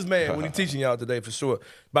eat off this man when he's teaching y'all today, for sure.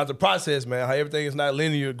 About the process, man, how everything is not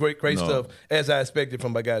linear, great stuff, as I expected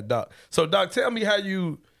from my guy, Doc. So, Doc, tell me how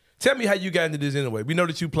you got into this anyway. We know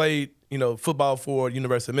that you played, football for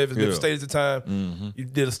University of Memphis, Memphis State at the time. You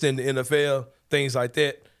did a stint in the NFL, things like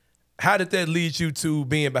that. How did that lead you to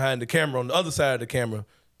being behind the camera, on the other side of the camera,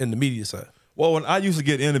 in the media side? Well, when I used to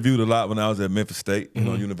get interviewed a lot when I was at Memphis State,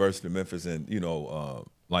 University of Memphis, and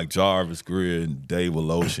like Jarvis Greer and Dave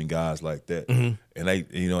Waloche and guys like that, and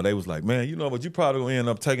they was like, man, you know what, you probably gonna end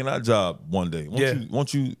up taking our job one day.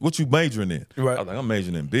 What you majoring in? Right. I was like, I'm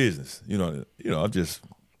majoring in business. I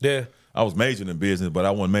was majoring in business, but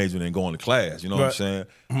I wasn't majoring in going to class. You know what I'm saying?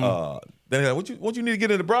 Then they're like, what you need to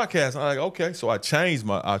get into broadcast? I'm like, okay, so I changed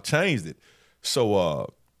it.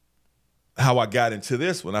 So how I got into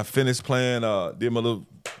this, when I finished playing, did my little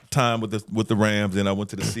time with the Rams, then I went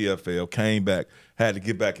to the CFL, came back, had to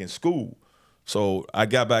get back in school. So I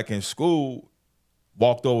got back in school,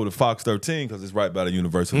 walked over to Fox 13 because it's right by the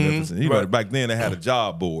University of Memphis. And back then they had a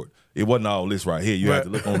job board. It wasn't all this right here. You had to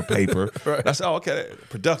look on the paper. I said, okay,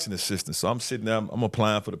 production assistant. So I'm sitting there, I'm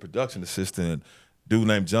applying for the production assistant. And dude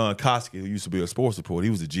named John Koski, who used to be a sports reporter. He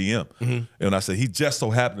was the GM. And I said, he just so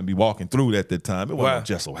happened to be walking through at that time. It wasn't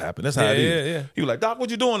just so happened. That's how it is. Yeah. He was like, Doc, what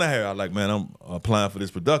you doing out here? I was like, man, I'm applying for this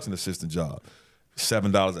production assistant job.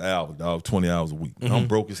 $7 an hour, dog, 20 hours a week. I'm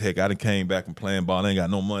broke as heck. I done came back from playing ball. I ain't got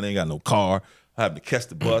no money, ain't got no car. I have to catch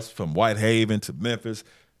the bus from Whitehaven to Memphis,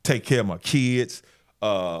 take care of my kids.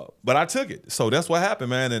 But I took it. So that's what happened,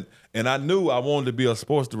 man. And I knew I wanted to be a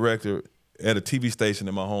sports director at a TV station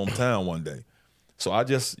in my hometown one day. So I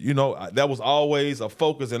just, that was always a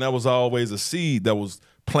focus, and that was always a seed that was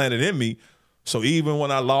planted in me. So even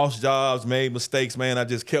when I lost jobs, made mistakes, man, I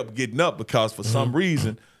just kept getting up because for some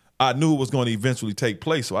reason I knew it was going to eventually take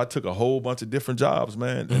place. So I took a whole bunch of different jobs,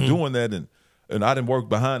 man, and doing that. And I didn't work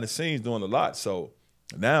behind the scenes doing a lot. So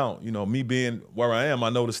now, me being where I am,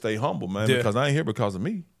 I know to stay humble, man, because I ain't here because of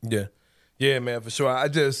me. Yeah. Yeah, man, for sure. I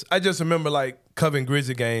just remember, like, covering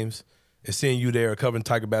Grizzly games and seeing you there, covering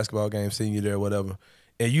Tiger basketball games, seeing you there, whatever.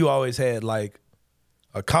 And you always had, like,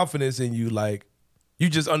 a confidence in you, like, you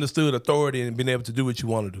just understood authority and being able to do what you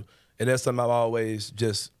want to do. And that's something I've always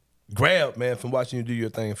just grabbed, man, from watching you do your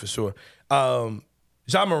thing, for sure.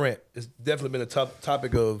 Ja Morant has definitely been a tough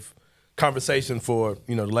topic of conversation for,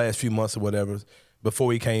 the last few months or whatever,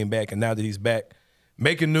 before he came back. And now that he's back,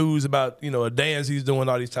 making news about, a dance he's doing,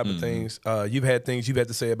 all these type of things. You've had things you've had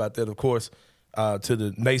to say about that, of course, to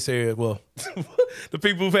the naysayers. Well, the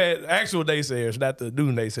people who've had actual naysayers, not the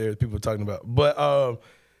new naysayers people are talking about. But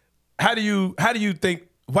why do you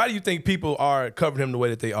think people are covering him the way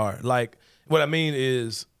that they are? Like, what I mean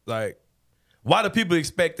is, like, why do people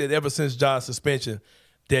expect that ever since Ja's suspension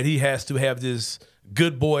that he has to have this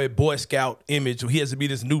good boy, Boy Scout image, or he has to be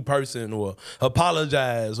this new person or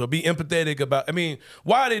apologize or be empathetic about,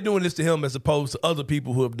 why are they doing this to him as opposed to other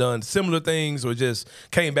people who have done similar things or just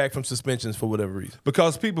came back from suspensions for whatever reason?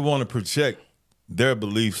 Because people want to project their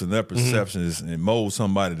beliefs and their perceptions and mold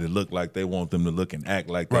somebody to look like they want them to look and act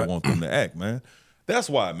like they want them to act, man. That's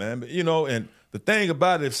why, man. And the thing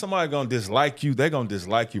about it, if somebody gonna dislike you, they're gonna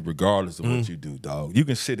dislike you regardless of what you do, dog. You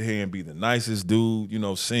can sit here and be the nicest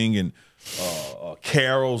dude, singing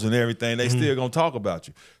carols and everything. They still gonna talk about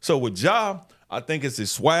you. So with Ja, I think it's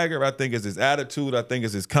his swagger. I think it's his attitude. I think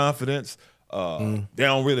it's his confidence. They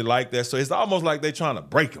don't really like that. So it's almost like they trying to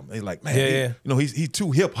break him. They like, man, he's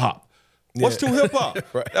too hip hop. What's too hip hop?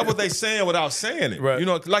 That's what they saying without saying it.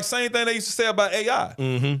 Right. Like same thing they used to say about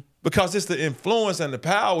AI. Because it's the influence and the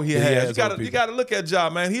power he has. You got to look at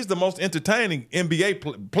Ja, man. He's the most entertaining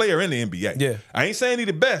NBA player in the NBA. Yeah. I ain't saying he's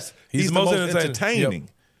the best. He's the most entertaining.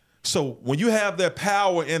 Yep. So when you have that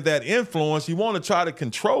power and that influence, you want to try to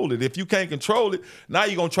control it. If you can't control it, now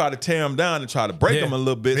you're going to try to tear him down and try to break him a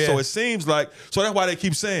little bit. So it seems like, so that's why they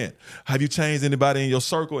keep saying, have you changed anybody in your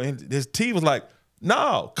circle? And his team was like,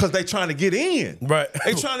 no, because they trying to get in. Right.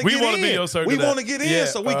 They trying to get in. We want to be your circle. We want to get in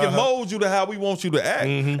so we can mold you to how we want you to act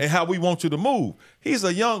and how we want you to move. He's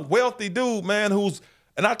a young, wealthy dude, man,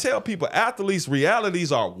 and I tell people, athletes'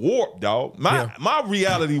 realities are warped, dog. My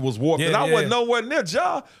reality was warped, and I wasn't nowhere near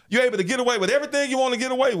Ja. You're able to get away with everything you want to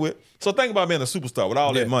get away with. So think about being a superstar with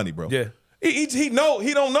all that money, bro. Yeah. He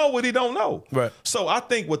don't know what he don't know. Right. So I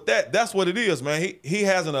think with that's what it is, man. He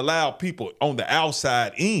hasn't allowed people on the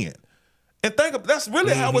outside in. And that's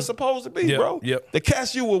really how it's supposed to be, bro. Yep. The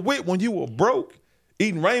cats you were with when you were broke,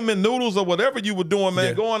 eating ramen noodles or whatever you were doing,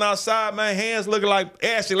 man, going outside, man, hands looking like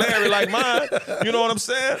Ashley Larry like mine. You know what I'm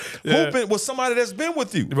saying? Hooping with somebody that's been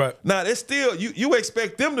with you. Right. Now, it's still, you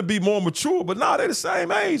expect them to be more mature, but nah, they're the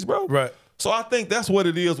same age, bro. Right. So I think that's what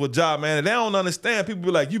it is with Ja, man. And they don't understand. People be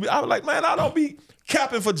like, I was like, man, I don't be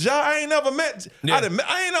capping for Ja. I ain't never met. I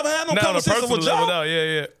ain't never had no conversation with Ja. No,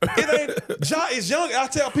 It ain't. Ja is young. I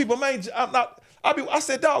tell people, man, I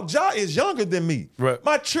said, dog, Ja is younger than me. Right.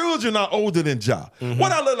 My children are older than Ja.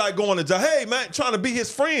 What I look like going to Ja? Hey, man, trying to be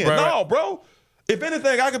his friend. No, bro. If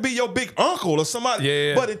anything, I could be your big uncle or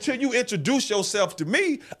somebody. But until you introduce yourself to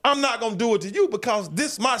me, I'm not gonna do it to you because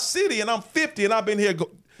this is my city and I'm 50 and I've been here.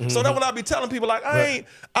 So that's what I be telling people, like, I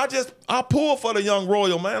pull for the young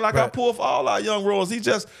royal, man. Like I pull for all our young royals. He's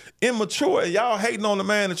just immature. Y'all hating on the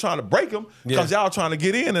man and trying to break him because y'all trying to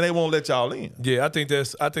get in and they won't let y'all in. Yeah, I think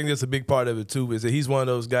that's a big part of it too, is that he's one of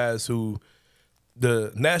those guys who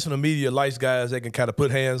the national media likes guys they can kind of put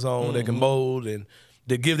hands on, they can mold and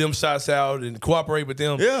they give them shots out and cooperate with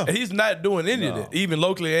them. Yeah. And he's not doing any of that, even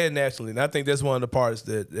locally and nationally. And I think that's one of the parts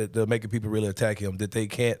that making people really attack him, that they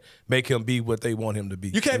can't make him be what they want him to be.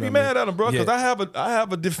 You can't be mad at him, bro, because I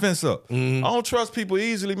have a defense up. I don't trust people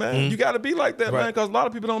easily, man. You got to be like that, man, because a lot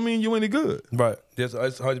of people don't mean you any good. Right. That's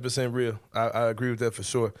 100% real. I agree with that for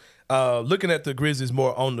sure. Looking at the Grizzlies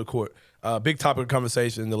more on the court, big topic of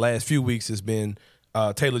conversation in the last few weeks has been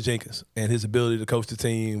Taylor Jenkins and his ability to coach the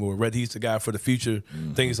team, or whether he's the guy for the future,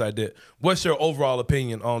 things like that. What's your overall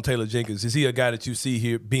opinion on Taylor Jenkins? Is he a guy that you see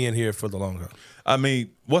here being here for the long run? I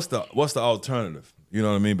mean, what's the alternative? You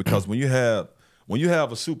know what I mean? Because when you have a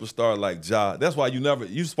superstar like Ja, that's why you never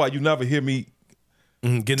hear me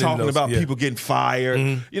talking about people getting fired.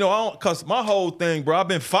 You know, because my whole thing, bro, I've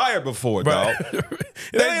been fired before, dog.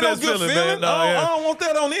 That ain't no good feeling. I don't want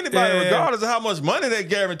that on anybody, regardless of how much money they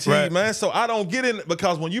guaranteed, man. So I don't get in,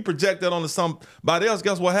 because when you project that onto somebody else,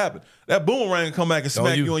 guess what happened? That boomerang come back and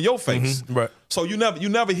smack you in your face. Right. So you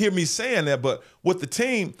never hear me saying that. But with the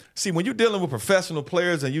team, see, when you're dealing with professional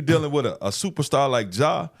players and you're dealing with a superstar like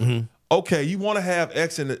Ja, okay, you want to have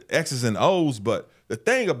X's and O's, but the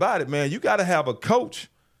thing about it, man, you got to have a coach.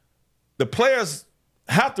 The players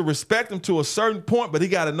have to respect him to a certain point, but he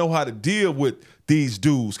got to know how to deal with these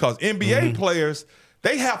dudes. Because NBA players,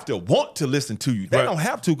 they have to want to listen to you. They don't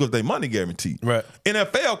have to because they money guaranteed. Right.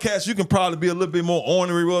 NFL cats, you can probably be a little bit more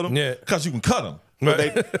ornery with them because you can cut them. But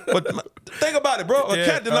think about it, bro. A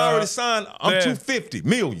cat didn't already sign, I'm $250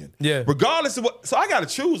 million. Yeah. Regardless of what. So I got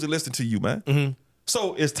to choose to listen to you, man.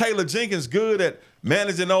 So is Taylor Jenkins good at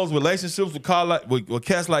managing those relationships with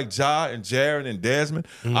cats like Ja and Jared and Desmond?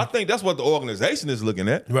 I think that's what the organization is looking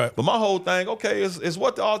at. Right. But my whole thing, okay, is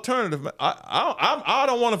what the alternative. I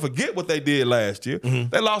don't want to forget what they did last year.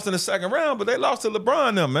 They lost in the second round, but they lost to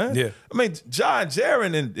LeBron them, man. Yeah. I mean, Ja and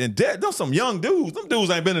Jared and they're some young dudes. Them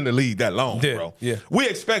dudes ain't been in the league that long, bro. Yeah. We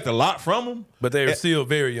expect a lot from them. But they're still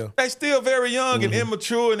very young. They still very young and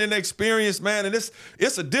immature and inexperienced, man. And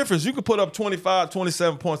it's a difference. You can put up 25,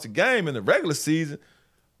 27 points a game in the regular season.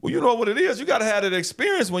 Well, you know what it is. You got to have that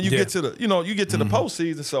experience when you get to the, the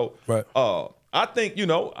postseason. So, I think,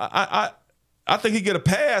 I think he get a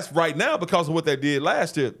pass right now because of what they did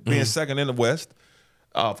last year, being second in the West.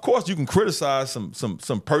 Of course, you can criticize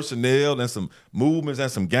some personnel and some movements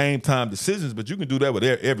and some game time decisions, but you can do that with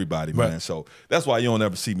everybody, man. So that's why you don't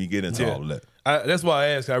ever see me get into all of that. That's why I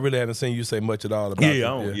asked. I really haven't seen you say much at all about it.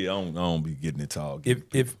 I don't be getting into all.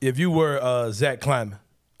 If you were Zach Kleiman,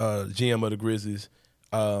 GM of the Grizzlies,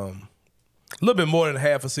 a little bit more than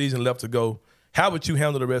half a season left to go, how would you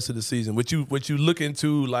handle the rest of the season? Would you look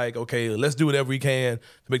into like, okay, let's do whatever we can to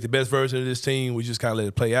make the best version of this team? We just kind of let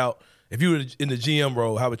it play out. If you were in the GM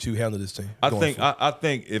role, how would you handle this team? I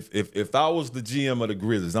think if I was the GM of the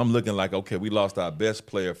Grizzlies, I'm looking like, okay, we lost our best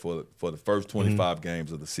player for the first 25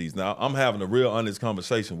 games of the season. Now I'm having a real honest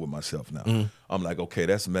conversation with myself now. I'm like, okay,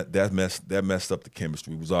 that messed up the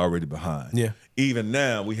chemistry. We was already behind. Yeah. Even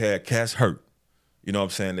now we had Cass hurt. You know what I'm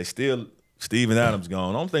saying? They still Steven Adams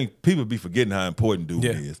gone. I don't think people be forgetting how important dude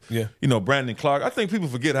is. Yeah. You know, Brandon Clark, I think people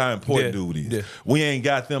forget how important dude is. Yeah. We ain't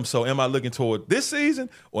got them, so am I looking toward this season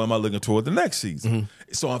or am I looking toward the next season?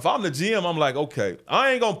 So if I'm the GM, I'm like, okay,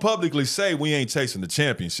 I ain't going to publicly say we ain't chasing the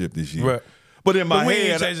championship this year. Right. But in my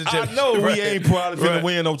head, I know we ain't probably going to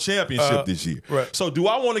win no championship this year. Right. So do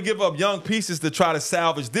I want to give up young pieces to try to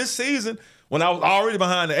salvage this season when I was already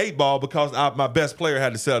behind the 8 ball because my best player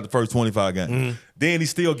had to sell out the first 25 games? Then he's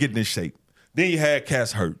still getting in shape. Then you had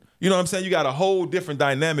Cass hurt. You know what I'm saying? You got a whole different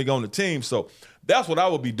dynamic on the team. So that's what I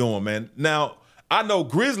would be doing, man. Now, I know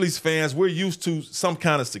Grizzlies fans, we're used to some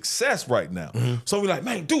kind of success right now. So we're like,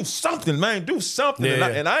 man, do something, man. Do something.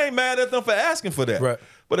 And I ain't mad at them for asking for that. Right.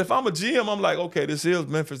 But if I'm a GM, I'm like, okay, this is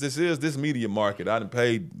Memphis. This is this media market. I done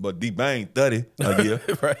paid D-Bang 30 a year.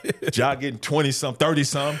 Ja getting 20-some,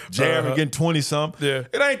 30-some. Jared getting 20-some. Yeah.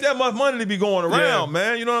 It ain't that much money to be going around,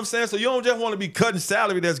 man. You know what I'm saying? So you don't just want to be cutting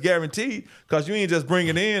salary that's guaranteed because you ain't just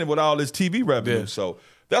bringing in with all this TV revenue. Yeah. So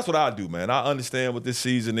that's what I do, man. I understand what this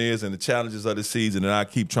season is and the challenges of the season, and I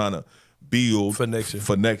keep trying to build for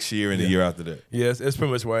next year and the year after that. Yeah, it's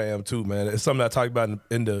pretty much where I am too, man. It's something I talked about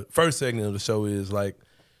in the first segment of the show is like,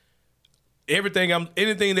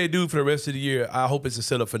 anything they do for the rest of the year, I hope it's a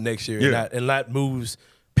setup for next year and not moves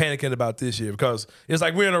panicking about this year because it's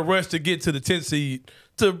like we're in a rush to get to the 10th seed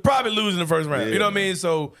to probably lose in the first round. You know what I mean?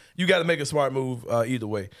 So you got to make a smart move either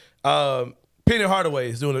way. Penny Hardaway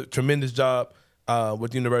is doing a tremendous job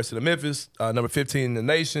with the University of Memphis, number 15 in the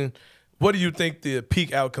nation. What do you think the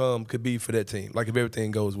peak outcome could be for that team? Like if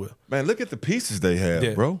everything goes well. Man, look at the pieces they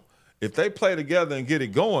have, bro. If they play together and get it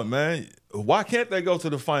going, man, why can't they go to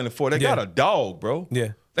the Final Four? They got a dog, bro.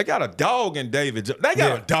 Yeah. They got a dog in David Jones. They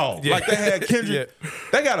got a dog. Like they had Kendrick.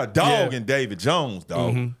 They got a dog in David Jones,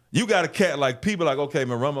 dog. You got a cat like people like, okay,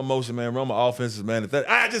 man, run my motion, man, run my offenses, man.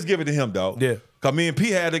 I just give it to him, dog. Yeah. Because me and P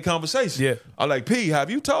had that conversation. Yeah. I'm like, P, have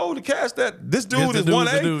you told the cast that this dude is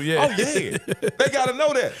 1A? Oh, yeah. They got to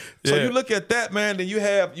know that. So you look at that, man, then you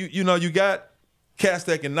have, you got cats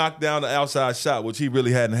that can knock down the outside shot, which he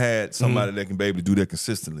really hadn't had somebody that can be able to do that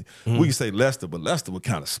consistently. We can say Lester, but Lester was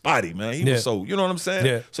kind of spotty, man. He was so, you know what I'm saying?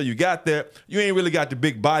 Yeah. So you got that. You ain't really got the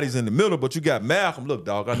big bodies in the middle, but you got Malcolm. Look,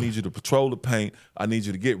 dog, I need you to patrol the paint. I need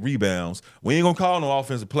you to get rebounds. We ain't going to call no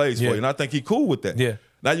offensive plays for you, and I think he cool with that. Yeah.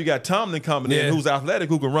 Now you got Tomlin coming in, who's athletic,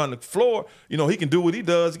 who can run the floor. You know, he can do what he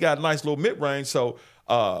does. He got a nice little mid-range. So,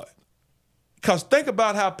 because think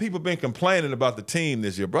about how people been complaining about the team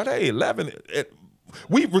this year, bro. They 11.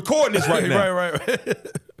 We recording this right now. right.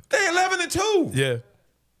 They 11-2. Yeah.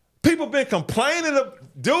 People been complaining.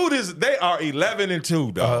 They are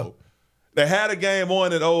 11-2, dog. They had a game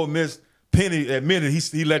on at Ole Miss. Penny admitted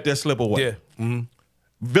he let that slip away. Yeah.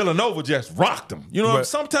 Villanova just rocked them. You know,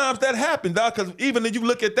 sometimes that happens, dog, because even if you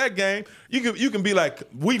look at that game, you can be like,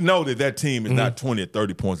 we know that team is not 20 or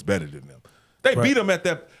 30 points better than them. They beat them at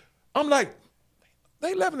that. I'm like,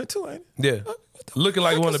 they 11-2, ain't it? Yeah. Looking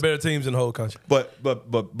like one of the better teams in the whole country.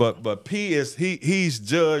 But P is he's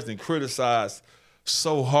judged and criticized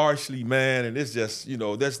so harshly, man, and it's just, you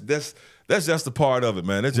know, that's just a part of it,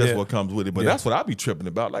 man. That's just what comes with it. But that's what I be tripping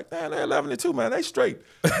about. Like, man, they're 11-2, man. They straight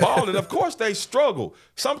balling. Of course they struggle.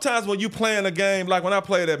 Sometimes when you playing a game, like when I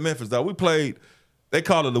played at Memphis, though, we played, they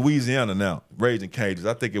call it Louisiana now, Raging Cages.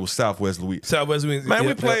 I think it was Southwest Louisiana. Man,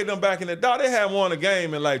 we played them back in the day. They hadn't won a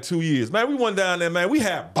game in like 2 years. Man, we went down there, man. We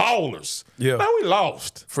had ballers. Yeah. Man, we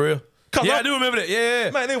lost. For real? Yeah, I do remember that.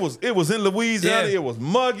 Yeah. Man, it was in Louisiana. It was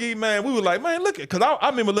muggy, man. We were like, man, look at, because I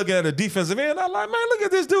remember looking at the defensive end. I was like, man, look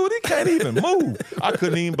at this dude. He can't even move. I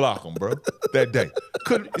couldn't even block him, bro, that day.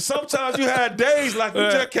 Sometimes you had days like you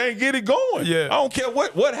just can't get it going. Yeah. I don't care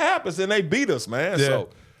what happens, and they beat us, man. Yeah. So,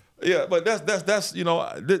 yeah, but that's you know,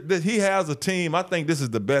 he has a team. I think this is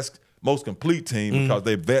the best, most complete team because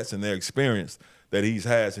they're vets and they're experienced that he's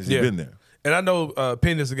had since he's been there. And I know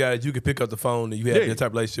Penn is a guy that you can pick up the phone and you have that type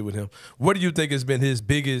of relationship with him. What do you think has been his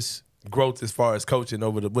biggest growth as far as coaching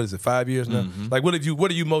over the 5 years now? Like, what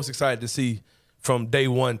are you most excited to see from day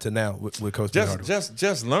one to now with Coach Hardaway?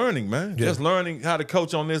 Just learning, man. Yeah. Just learning how to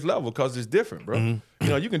coach on this level because it's different, bro. You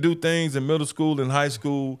know, you can do things in middle school and high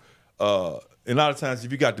school. And a lot of times,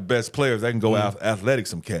 if you got the best players, they can go athletic,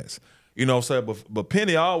 some cats. You know what I'm saying? But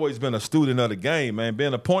Penny always been a student of the game, man,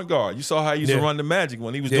 being a point guard. You saw how he used to run the Magic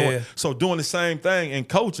when he was doing the same thing in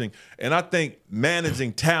coaching. And I think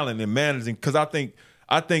managing talent and because I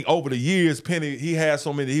think over the years, Penny, he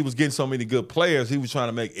was getting so many good players, he was trying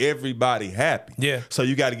to make everybody happy. Yeah. So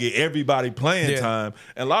you got to get everybody playing time.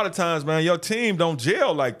 And a lot of times, man, your team don't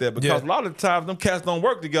gel like that because a lot of the times them cats don't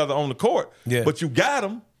work together on the court. Yeah. But you got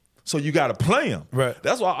them. So you got to play them. Right.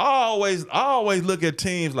 That's why I always look at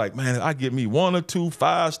teams like, man, I get me 1 or 2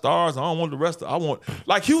 5 stars. I don't want the rest I want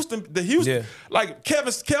like Houston, like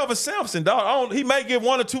Kelvin Sampson, dog. He may get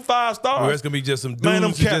 1 or 2 5 stars. Well, it's gonna be just some dudes. Man,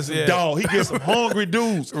 them cats, dog. He gets some hungry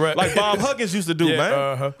dudes, like Bob Huggins used to do,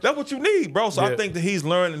 man. That's what you need, bro. So I think that he's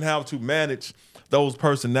learning how to manage those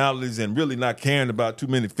personalities and really not caring about too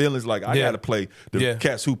many feelings. Like I got to play the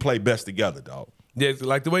cats who play best together, dog. Yeah,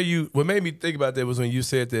 like the way what made me think about that was when you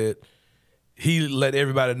said that he let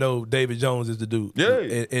everybody know David Jones is the dude.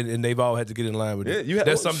 Yeah. And they've all had to get in line with it.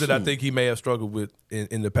 That's something that I think he may have struggled with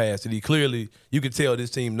in the past. And he clearly, you can tell this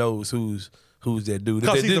team knows who's that dude.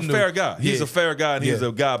 Because he's a fair guy. He's a fair guy, and he's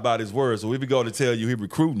a guy about his word. So if he go to tell you, he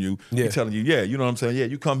recruiting you, he telling you, you know what I'm saying? Yeah,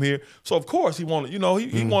 you come here. So of course he want to,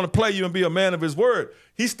 he want to play you and be a man of his word.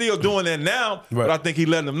 He's still doing that now, but I think he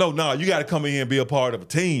letting them know, no, you got to come in here and be a part of a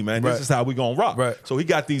team, man. This is how we gonna rock. Right. So he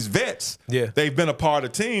got these vets. Yeah. They've been a part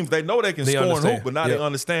of teams. They know they can score and hoop, but now they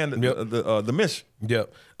understand the mission.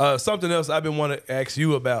 Yep. Something else I've been wanting to ask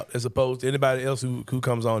you about, as opposed to anybody else who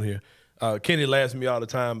comes on here. Kenny laughs at me all the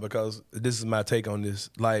time because this is my take on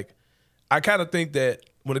this. Like, I kind of think that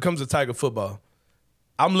when it comes to Tiger football,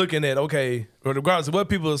 I'm looking at, okay, regardless of what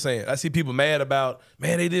people are saying, I see people mad about,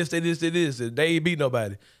 man, they this, and they ain't beat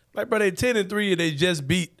nobody. Like, bro, they 10-3 and they just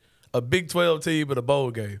beat a Big 12 team in a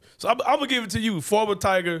bowl game. So I'm gonna give it to you, former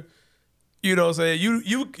Tiger. You know what I'm saying?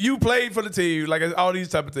 You played for the team, like all these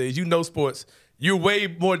type of things. You know sports. You're way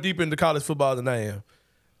more deep into college football than I am.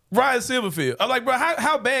 Ryan Silverfield. I'm like, bro,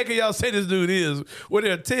 how bad can y'all say this dude is when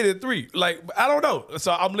they're 10-3? Like, I don't know.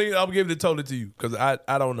 So I'm giving it totally to you because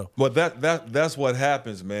I don't know. Well, that's what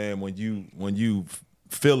happens, man. When you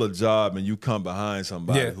fill a job and you come behind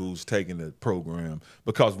somebody who's taking the program.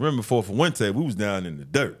 Because remember, for Fuente, we was down in the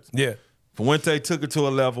dirt. Yeah, Fuente took it to a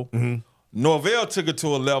level. Norvell took it to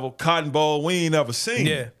a level. Cotton Bowl we ain't ever seen.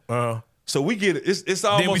 Yeah. So we get it. It's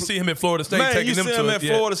almost. Then we see him at Florida State. Man, taking you them see to him at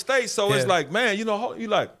Florida State. So it's like, man, you know, you're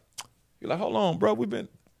like, hold on, bro. We've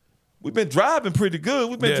been driving pretty good.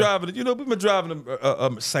 We've been driving. We've been driving a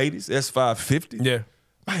Mercedes S550. Yeah.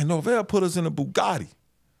 man, Norvell put us in a Bugatti.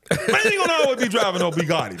 Man, you ain't gonna always be driving no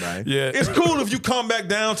Bugatti, man. Yeah. It's cool if you come back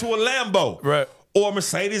down to a Lambo. Right. Or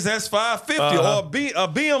Mercedes S550 or a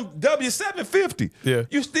BMW 750. Yeah.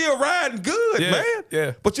 You still riding good, man.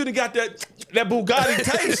 Yeah. But you done got that Bugatti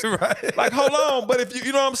taste. Right. Like, hold on. But if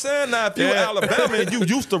you know what I'm saying? Now, if you're Alabama and you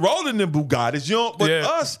used to rolling in Bugattis, you don't, but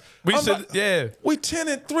us, we we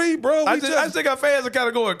 10-3, bro. I think our fans are kind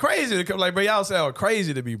of going crazy to come. Like, bro, y'all sound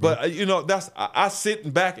crazy to me, bro. But you know, I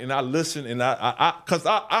sitting back and I listen and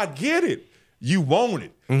I get it. You want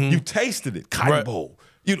it. You tasted it. Cotton Bowl.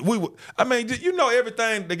 You know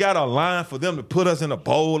everything they got a line for them to put us in a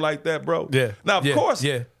bowl like that, bro. Yeah. Now, of course,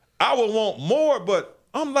 I would want more, but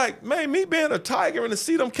I'm like, man, me being a Tiger and to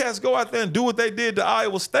see them cats go out there and do what they did to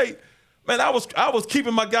Iowa State, man, I was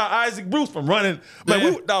keeping my guy Isaac Bruce from running.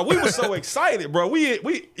 Man, we were so excited, bro. We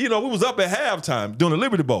was up at halftime during the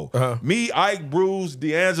Liberty Bowl. Me, Ike, Bruce,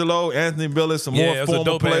 D'Angelo, Anthony Miller, some more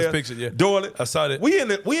former players. Picture, Doyle. I saw that. We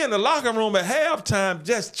in the locker room at halftime,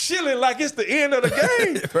 just chilling like it's the end of the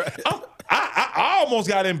game. I almost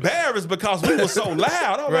got embarrassed because we were so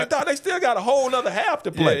loud. I was like, "Dog, they still got a whole nother half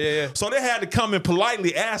to play." Yeah. So they had to come and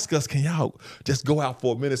politely ask us, "Can y'all just go out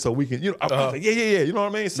for a minute so we can?" I was like, "Yeah." You know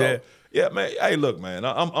what I mean? So. Yeah, man. Hey, look, man.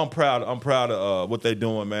 I'm proud. I'm proud of what they're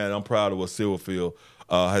doing, man. I'm proud of what Silverfield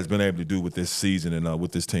has been able to do with this season and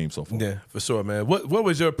with this team so far. Yeah, for sure, man. What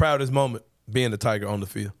was your proudest moment being a Tiger on the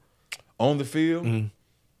field? On the field, man.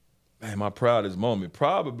 My proudest moment,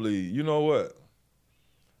 probably. You know what?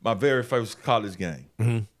 My very first college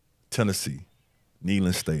game, Tennessee,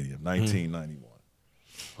 Neyland Stadium,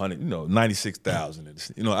 1991. 96,000.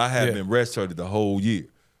 I had been redshirted the whole year.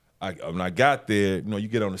 When I got there, you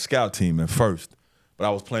get on the scout team at first, but I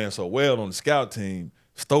was playing so well on the scout team,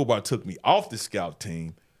 Stobar took me off the scout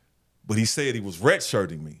team, but he said he was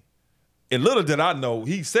redshirting me. And little did I know,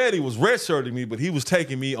 he said he was redshirting me, but he was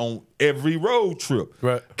taking me on every road trip.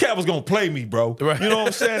 Right. Cat was gonna play me, bro. Right. You know what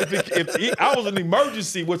I'm saying? If I was an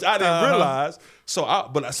emergency, which I didn't realize. So I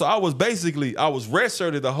was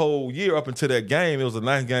redshirted the whole year up until that game. It was the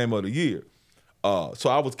 9th game of the year.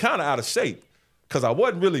 So I was kind of out of shape. Because I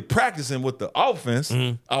wasn't really practicing with the offense.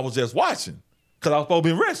 I was just watching because I was supposed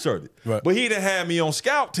to be redshirted. Right. But he didn't have me on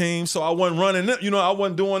scout team, so I wasn't running. I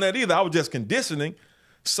wasn't doing that either. I was just conditioning.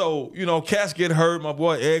 So, cats get hurt. My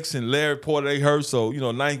boy X and Larry Porter, they hurt. So,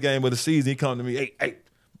 9th game of the season, he come to me, hey,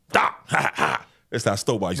 Doc, ha. That's how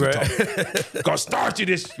Stobar used to talk. Gonna start you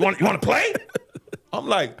this. You want to play? I'm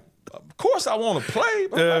like, of course I want to play.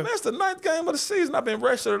 But like, that's the 9th game of the season. I've been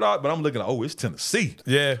redshirted out, but I'm looking like, it's Tennessee.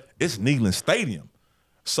 Yeah. It's Neyland Stadium.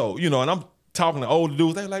 So, and I'm talking to older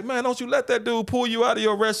dudes. They're like, man, don't you let that dude pull you out of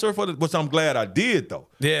your red shirt which I'm glad I did, though.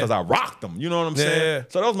 Yeah. Because I rocked them. You know what I'm saying?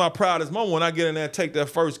 So that was my proudest moment when I get in there and take that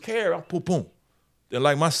first carry. I'm boom. Then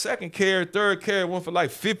like my second carry, third carry went for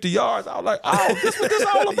like 50 yards. I was like, oh, this what this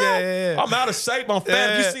all about? I'm out of shape. I'm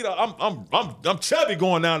fat. You see, I'm chubby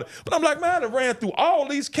going down there. But I'm like, man, I ran through all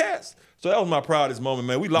these cats. So that was my proudest moment,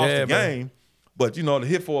 man. We lost the game. But, to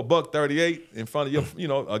hit for $138 in front of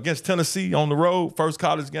your, against Tennessee on the road, first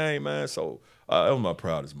college game, man. So that was my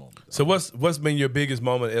proudest moment. So what's been your biggest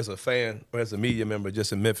moment as a fan or as a media member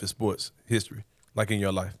just in Memphis sports history, like in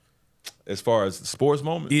your life? As far as the sports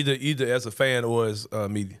moment? Either as a fan or as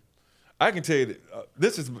media. I can tell you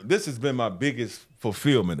that this has been my biggest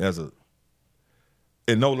fulfillment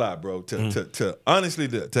and no lie, bro, to honestly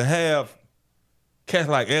to have cats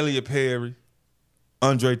like Elliot Perry,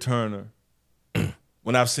 Andre Turner,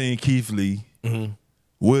 when I've seen Keith Lee,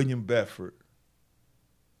 William Bedford,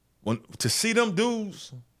 to see them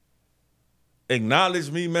dudes acknowledge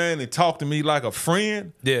me, man, and talk to me like a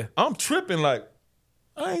friend, I'm tripping like,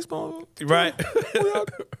 I ain't supposed to. Right.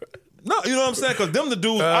 No, you know what I'm saying? Because them the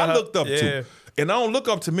dudes I looked up to. And I don't look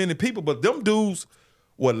up to many people, but them dudes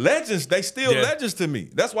were legends. They still legends to me.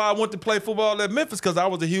 That's why I went to play football at Memphis, because I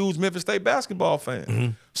was a huge Memphis State basketball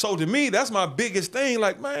fan. So to me, that's my biggest thing.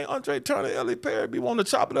 Like, man, Andre Turner, Elliot Perry be wanting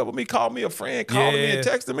to chop it up with me, call me a friend, calling me and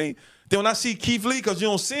texting me. Then when I see Keith Lee, because you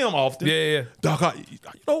don't see him often, Doc, you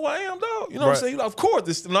know who I am, dog? You know what I'm saying? Of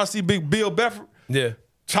course, when I see Big Bill Bedford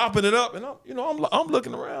chopping it up, and I'm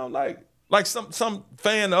looking around like some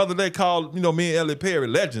fan the other day called, me and Elliot Perry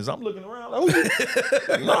legends. I'm looking around like,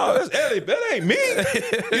 no, that's Elliot. That ain't me.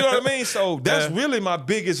 You know what I mean? So that's really my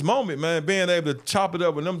biggest moment, man, being able to chop it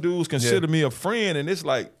up when them dudes consider me a friend. And it's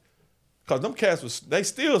like, because them cats they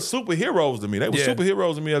still superheroes to me. They were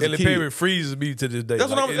superheroes to me as a kid. Elliot Perry freezes me to this day. That's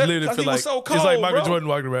what I'm saying. He was so cold, it's like Michael bro. Jordan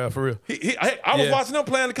walking around, for real. I was watching them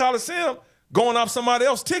playing the Coliseum, going off somebody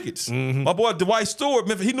else's tickets. My boy Dwight Stewart,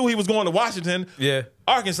 he knew he was going to Washington.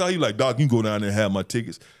 Arkansas, he like, Doc, you can go down there and have my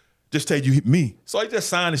tickets. Just tell you me. So he just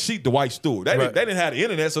signed a sheet to White Stewart. They didn't have the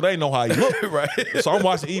internet, so they didn't know how he looked. Right. So I'm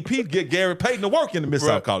watching EP get Gary Payton to work in the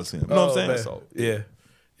Mid-South Coliseum. You know what I'm saying? Man. So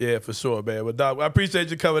Yeah, for sure, man. But Doc, I appreciate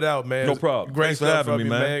you coming out, man. No problem. Great Thanks for stuff having from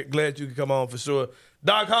me, you, man. Glad you could come on for sure.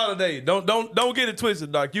 Doc Holliday, don't get it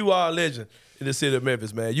twisted, Doc. You are a legend in the city of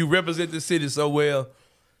Memphis, man. You represent the city so well.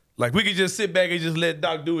 Like, we could just sit back and just let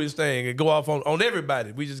Doc do his thing and go off on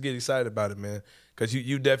everybody. We just get excited about it, man. Because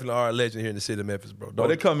you definitely are a legend here in the city of Memphis, bro. But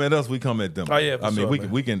they come at us, we come at them. Oh, yeah, for sure,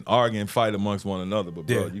 we can argue and fight amongst one another, but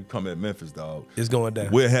bro, Yeah. you come at Memphis, dog. It's going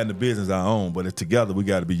down. We're having the business our own, but together we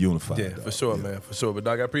got to be unified. Yeah, dog. for sure, man, for sure. But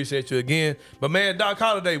Doc, I appreciate you again. But man, Doc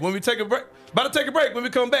Holliday, when we take a break, about to take a break. When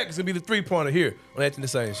we come back, it's gonna be the 3-pointer here on Anthony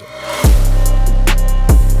Sain Show.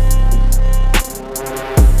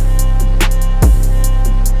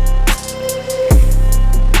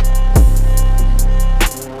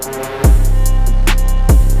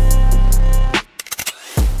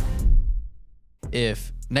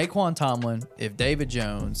 If Naquan Tomlin, if David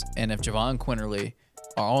Jones, and if Javon Quinterly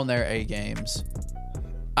are on their A games,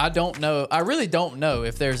 I really don't know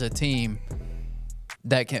if there's a team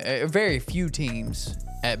that can, very few teams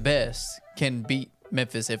at best can beat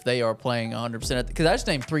Memphis if they are playing 100%. Because I just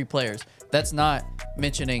named 3 players. That's not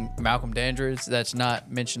mentioning Malcolm Dandridge. That's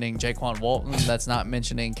not mentioning Jaquan Walton. That's not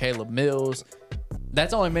mentioning Caleb Mills.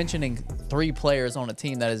 That's only mentioning 3 players on a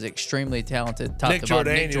team that is extremely talented. Top Nick to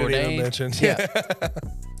bottom. Jourdain, Nick you didn't even Jourdain. mention. Yeah.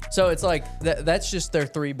 So it's like that's just their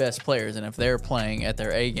 3 best players, and if they're playing at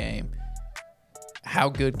their A game, how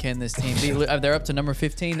good can this team be? They're up to number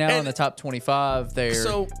 15 now in the top 25. They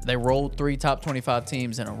rolled 3 top 25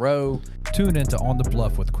 teams in a row. Tune into On the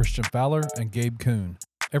Bluff with Christian Fowler and Gabe Kuhn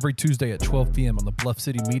every Tuesday at 12 p.m. on the Bluff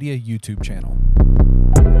City Media YouTube channel.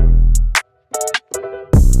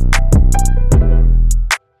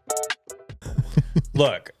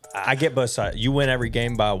 Look, I get both sides. You win every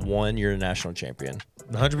game by 1, you're a national champion.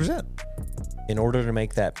 100%. In order to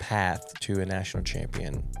make that path to a national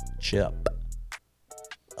championship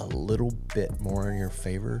a little bit more in your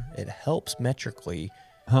favor, it helps metrically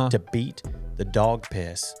to beat the dog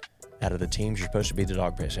piss out of the teams you're supposed to beat the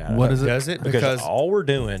dog piss out of. What is it? Does it? Because all we're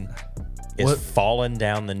doing is falling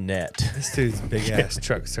down the net. This dude's big ass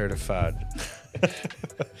truck certified.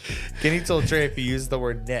 Kenny told Trey if he used the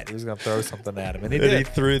word net, he was going to throw something at him. And he And did. he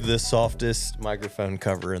threw the softest microphone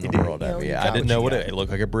cover in the world at me. I didn't know what it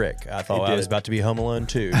looked like. A brick. I thought I was about to be Home Alone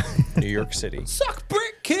 2, New York City. Suck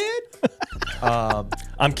brick, kid.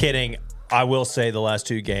 I'm kidding. I will say the last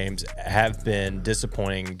 2 games have been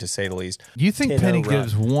disappointing, to say the least. You think 10-0 Penny run.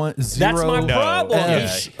 gives 1-0? That's my problem.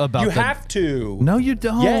 F's about You the- have to. No, you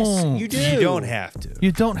don't. Yes, you do. You don't have to.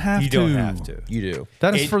 You don't have You to. don't have to. You do.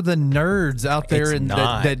 That is for the nerds out there. It's And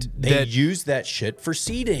not. that They use that shit for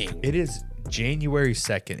seeding. It is January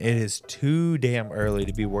 2nd. It is too damn early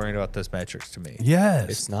to be worrying about those metrics to me. Yes.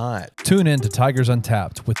 It's not. Tune in to Tigers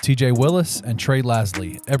Untapped with TJ Willis and Trey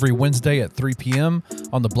Lasley every Wednesday at 3 p.m.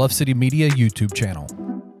 on the Bluff City Media YouTube channel.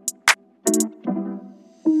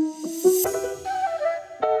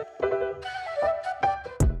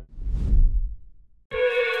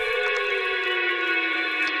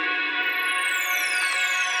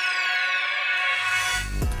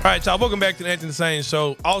 All right, y'all, welcome back to the Anthony Sain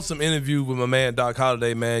Show. Awesome interview with my man, Doc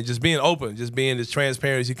Holliday, man. Just being open, just being as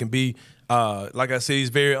transparent as he can be. Like I said, he's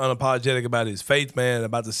very unapologetic about his faith, man,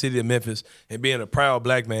 about the city of Memphis, and being a proud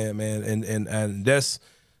black man, man. And that's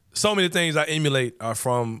so many things I emulate are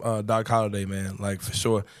from Doc Holliday, man, like for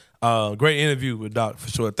sure. Great interview with Doc, for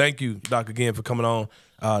sure. Thank you, Doc, again, for coming on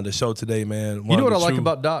the show today, man. You know what I like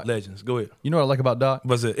about Doc? Legends. Go ahead. You know what I like about Doc?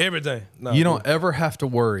 Was it everything? No, You don't ever have to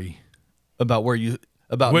worry about where you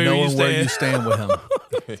knowing where you stand with him.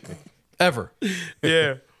 Ever.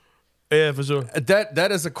 Yeah. Yeah, for sure.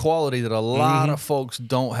 That is a quality that a lot of folks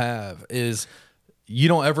don't have. Is you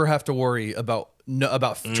don't ever have to worry about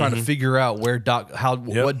trying to figure out where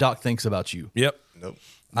what Doc thinks about you. Yep. Nope.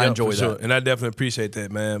 I enjoy that. Sure. And I definitely appreciate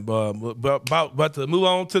that, man. But about to move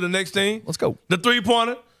on to the next thing. Let's go. The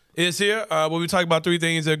 3-pointer is here. Where we talk about 3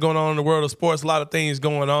 things that are going on in the world of sports. A lot of things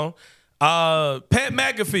going on. Pat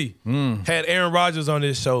McAfee had Aaron Rodgers on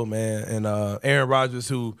this show, man. And Aaron Rodgers,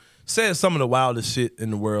 who says some of the wildest shit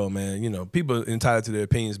in the world, man. You know, people are entitled to their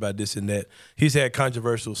opinions about this and that. He's had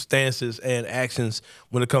controversial stances and actions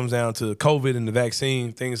when it comes down to COVID and the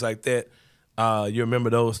vaccine, things like that. You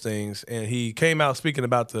remember those things. And he came out speaking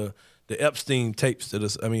about the Epstein tapes,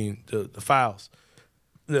 the files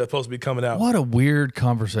that are supposed to be coming out. What a weird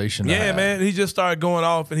conversation. to Yeah, have. man. He just started going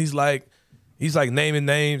off, and he's like naming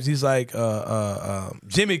names. He's like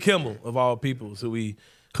Jimmy Kimmel of all people, who he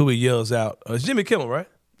yells out. It's Jimmy Kimmel, right?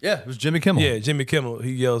 Yeah, it was Jimmy Kimmel. Yeah, Jimmy Kimmel.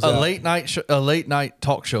 He yells a out. late night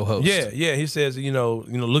talk show host. Yeah. He says,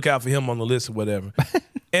 look out for him on the list or whatever.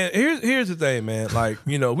 And here's the thing, man. Like,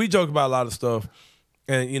 we joke about a lot of stuff.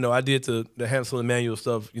 And, I did the Hansel and Manuel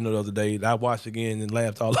stuff, the other day. I watched again and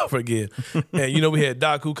laughed all over again. And, we had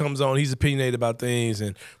Doc who comes on. He's opinionated about things.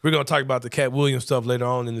 And we're going to talk about the Cat Williams stuff later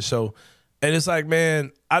on in the show. And it's like,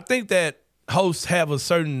 man, I think that hosts have a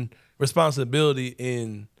certain responsibility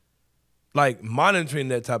in, like, monitoring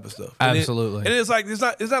that type of stuff. Absolutely. And it's like, it's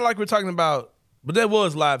not like we're talking about, but that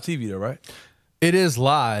was live TV though, right? It is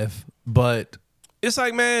live, but it's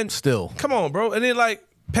like, man, still. Come on, bro. And then, like,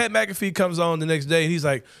 Pat McAfee comes on the next day and he's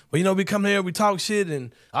like, well, we come here, we talk shit,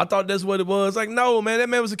 and I thought that's what it was. Like, no, man, that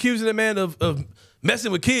man was accusing that man of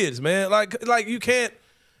messing with kids, man. Like you can't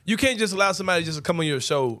just allow somebody just to come on your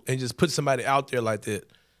show and just put somebody out there like that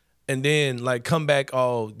and then, like, come back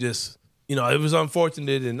all just, it was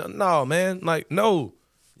unfortunate. And no, man, like, no.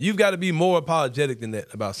 You've got to be more apologetic than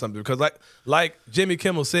that about something. Because like Jimmy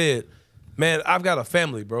Kimmel said, man, I've got a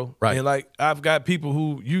family, bro. Right. And, like, I've got people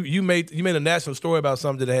who you made a national story about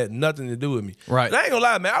something that had nothing to do with me. Right. And I ain't gonna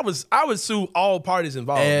lie, man. I would sue all parties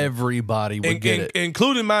involved. Everybody would get it,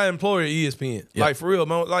 including my employer, ESPN. Yep. Like, for real,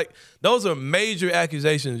 man. Like, those are major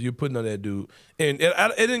accusations you're putting on that dude. And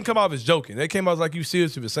it didn't come off as joking. It came off like you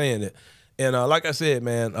seriously were saying it. And like I said,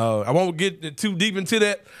 man, I won't get too deep into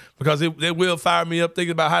that because they will fire me up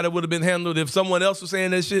thinking about how that would have been handled if someone else was saying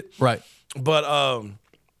that shit. Right. But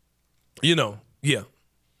yeah.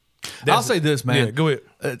 I'll say this, man. Yeah, go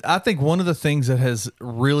ahead. I think one of the things that has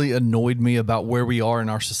really annoyed me about where we are in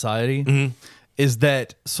our society is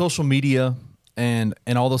that social media and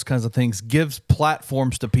all those kinds of things gives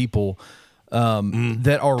platforms to people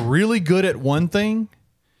that are really good at one thing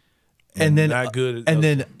and then not good and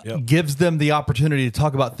then gives them the opportunity to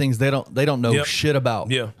talk about things they don't know shit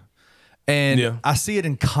about. Yeah. And I see it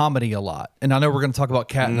in comedy a lot. And I know we're going to talk about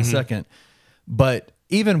Cat in a second, but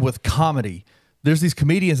even with comedy, there's these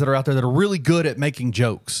comedians that are out there that are really good at making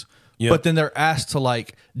jokes, but then they're asked to,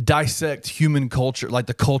 like, dissect human culture, like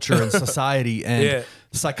the culture and society and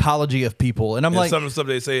psychology of people. And I'm like, some of the stuff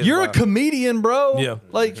they say is you're wild. a comedian, bro. Yeah.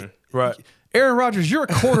 Like, right. Aaron Rodgers, you're a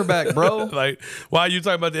quarterback, bro. Like, why are you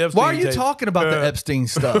talking about the Epstein Why are you tape? talking about the Epstein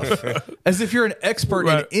stuff? As if you're an expert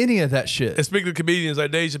in any of that shit. And speaking of comedians,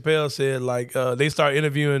 like Dave Chappelle said, like, they start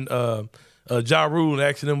interviewing Ja Rule and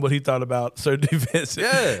asking him what he thought about certain events.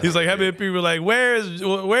 Yeah. He's like, how many people are like, where's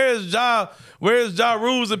Ja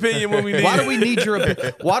Rule's opinion when we need Why do we need your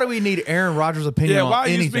opinion? Why do we need Aaron Rodgers' opinion on why are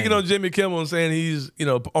you anything? speaking on Jimmy Kimmel and saying he's,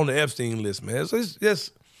 on the Epstein list, man? So it's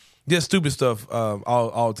just stupid stuff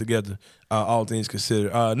all together, all things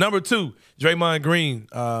considered. Number 2, Draymond Green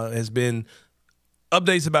has been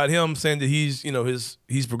updates about him saying that he's,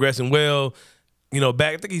 he's progressing well.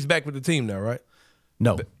 Back. I think he's back with the team now, right?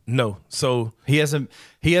 No. So he hasn't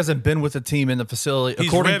been with the team in the facility.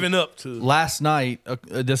 He's revving up to last night.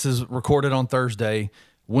 This is recorded on Thursday.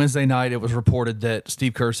 Wednesday night, it was reported that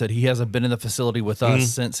Steve Kerr said he hasn't been in the facility with us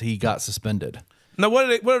since he got suspended. Now, what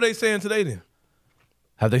are they saying today then?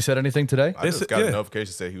 Have they said anything today? I just got a notification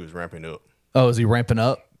that said he was ramping up. Oh, is he ramping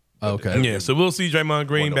up? Okay. Yeah, so we'll see Draymond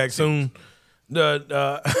Green back soon.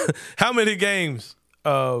 How many games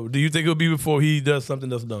do you think it'll be before he does something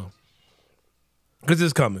that's dumb? Because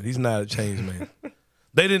it's coming. He's not a changed man.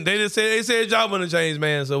 They said Ja wasn't a changed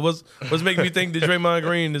man. So what's making me think that Draymond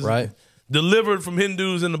Green is delivered from hitting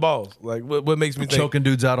dudes in the balls? Like what makes me think choking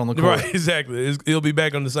dudes out on the court? Right, exactly. He'll be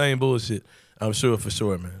back on the same bullshit. I'm sure for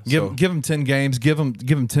sure, man. Give him 10 games. Give him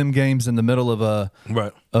 10 games in the middle of a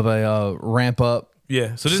ramp up.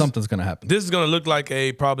 Yeah, so something's gonna happen. This is gonna look like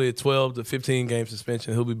probably a 12 to 15 game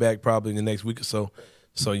suspension. He'll be back probably in the next week or so.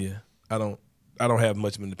 So yeah, I don't have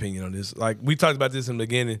much of an opinion on this. Like we talked about this in the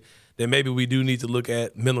beginning, that maybe we do need to look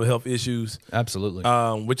at mental health issues. Absolutely.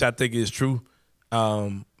 Which I think is true. But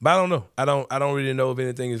I don't know. I don't really know if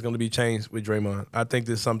anything is going to be changed with Draymond. I think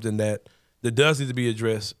there's something that does need to be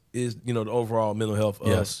addressed is, the overall mental health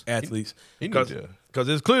of athletes. Because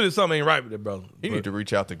there's clearly something ain't right with it, brother. He need to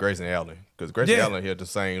reach out to Grayson Allen because Grayson Allen had the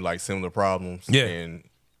same similar problems. Yeah. And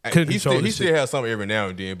he still has something every now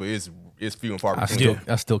and then, but it's few and far between.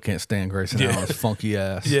 I still can't stand Grayson Allen's funky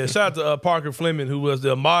ass. Yeah, shout out to Parker Fleming, who was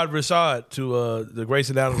the Ahmad Rashad to the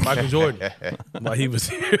Grayson Allen Michael Jordan while he was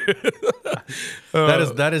here.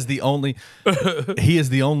 That is the only he is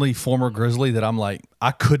the only former Grizzly that I'm like,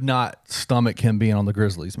 I could not stomach him being on the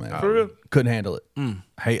Grizzlies, man. For real? Couldn't handle it.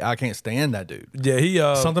 Hey, I can't stand that dude. Yeah, he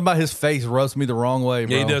something about his face rubs me the wrong way,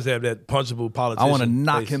 bro. Yeah, he does have that punchable politician. I want to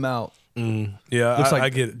knock face. him out. Yeah, Looks like I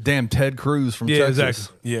get it. Damn Ted Cruz from Texas.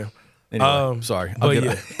 Exactly. Yeah. Anyway, sorry. I'll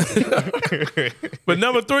get it. But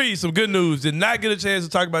number 3, some good news. Did not get a chance to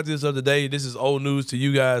talk about this the other day. This is old news to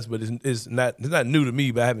you guys, but it's not new to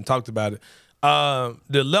me, but I haven't talked about it.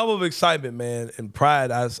 The level of excitement, man, and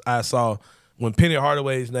pride I saw when Penny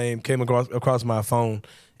Hardaway's name came across my phone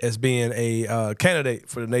as being a candidate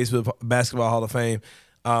for the Naismith Basketball Hall of Fame.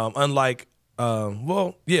 Unlike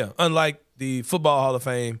the Football Hall of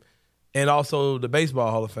Fame and also the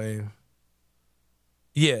Baseball Hall of Fame.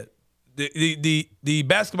 Yeah. The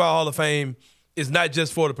Basketball Hall of Fame is not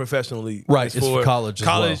just for the professional league. Right, it's for college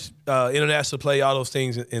as well. International play, all those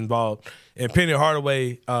things involved. And Penny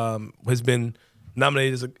Hardaway has been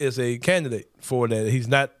nominated as a candidate for that. He's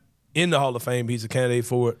not in the Hall of Fame. He's a candidate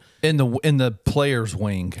for it. In the players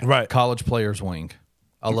wing. Right. College players wing.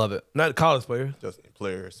 I love it. Not college players. Just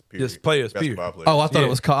players, period. Just players, period. Basketball players. Oh, I thought it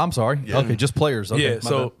was I'm sorry. Yeah. Okay, just players. Okay,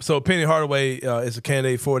 yeah, so Penny Hardaway is a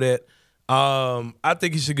candidate for that. I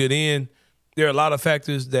think he should get in. There are a lot of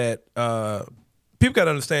factors that people got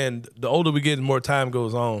to understand. The older we get and more time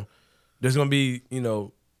goes on, there's going to be,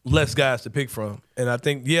 less guys to pick from. And I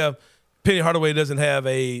think, Penny Hardaway doesn't have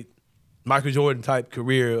a Michael Jordan type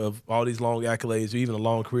career of all these long accolades or even a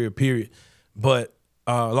long career period, but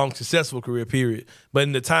a long successful career period. But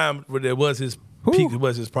in the time where there was his peak, it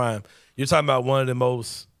was his prime. You're talking about one of the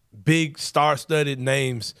most big star-studded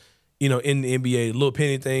names, in the NBA. The little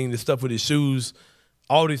Penny thing, the stuff with his shoes,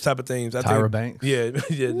 all these type of things. Tyra Banks. Yeah,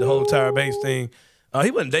 the whole Tyra Banks thing. He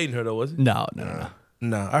wasn't dating her though, was he? No.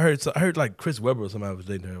 No, I heard like Chris Webber or somebody was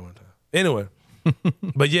dating her one time. Anyway,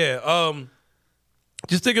 but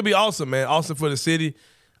just think it'd be awesome, man. Awesome for the city.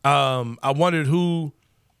 I wondered who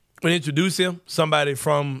would introduce him. Somebody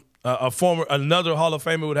from another Hall of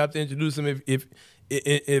Famer would have to introduce him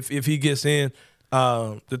if he gets in.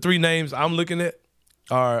 The 3 names I'm looking at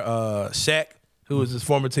are Shaq, who was his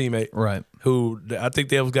former teammate, right? Who I think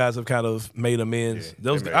those guys have kind of made amends.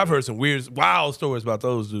 I've heard some wild stories about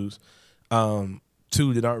those dudes. 2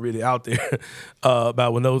 that aren't really out there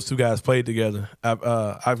about when those 2 guys played together. I've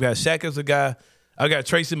got Shaq as a guy. I've got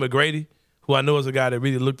Tracy McGrady, who I know is a guy that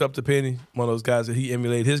really looked up to Penny, one of those guys that he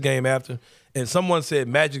emulated his game after. And someone said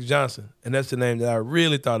Magic Johnson, and that's the name that I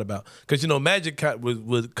really thought about. Because, Magic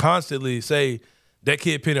would constantly say, that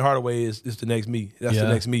kid Penny Hardaway is the next me. That's the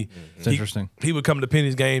next me. It's interesting. He would come to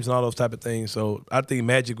Penny's games and all those type of things. So I think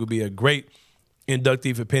Magic would be a great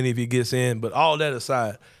inductee for Penny if he gets in. But all that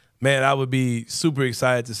aside, man, I would be super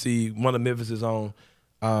excited to see one of Memphis' own,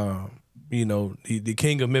 the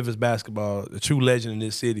king of Memphis basketball, the true legend in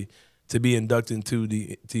this city, to be inducted into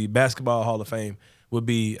the Basketball Hall of Fame would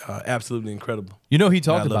be absolutely incredible. He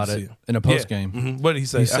talked about it in a post game. Mm-hmm. What did he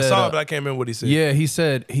say? I saw it, but I can't remember what he said. Yeah, he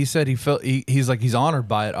said he felt he's like he's honored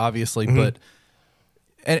by it, obviously, but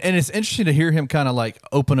and it's interesting to hear him kind of like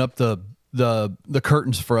open up the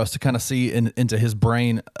curtains for us to kind of see into his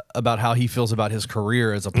brain about how he feels about his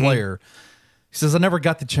career as a player. He says, I never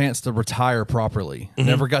got the chance to retire properly.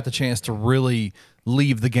 Never got the chance to really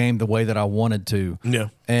leave the game the way that I wanted to. Yeah.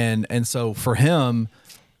 And so for him,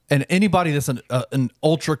 and anybody that's an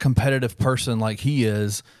ultra competitive person like he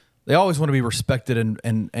is, they always want to be respected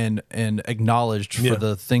and acknowledged for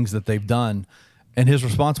the things that they've done. And his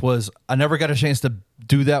response was, I never got a chance to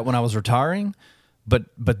do that when I was retiring, but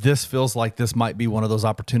this feels like this might be one of those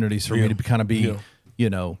opportunities for me to kind of be,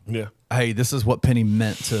 hey, this is what Penny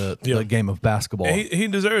meant to the game of basketball. And he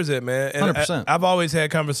deserves it, man. And 100%. I've always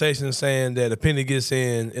had conversations saying that if Penny gets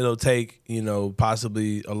in, it'll take,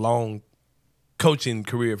 possibly a long coaching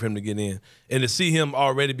career for him to get in. And to see him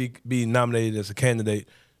already be nominated as a candidate,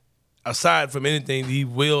 aside from anything he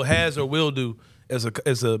has or will do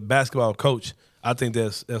as a basketball coach, I think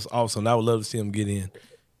that's awesome. I would love to see him get in.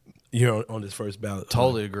 On this first ballot.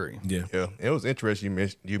 Totally agree. Yeah. It was interesting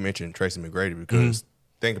you mentioned Tracy McGrady because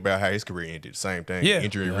think about how his career ended. Same thing. Yeah.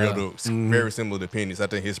 Injury very similar to Penny's. I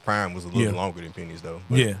think his prime was a little longer than Penny's though.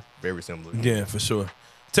 But very similar. Yeah, for sure.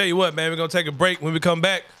 Tell you what, man, we're gonna take a break. When we come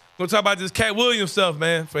back, we're gonna talk about this Cat Williams stuff,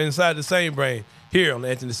 man, for Inside the Sain Brain here on the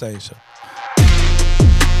Anthony Sain Show.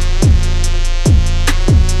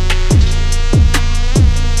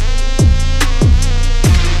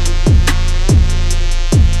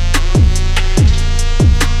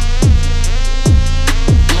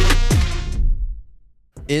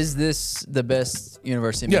 Is this the best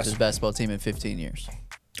University of Memphis basketball team in 15 years?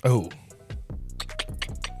 Oh.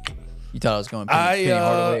 You thought I was going Penny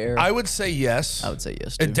Hardaway era? I would say yes. I would say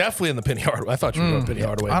yes, too. And definitely in the Penny Hardaway. I thought you were going Penny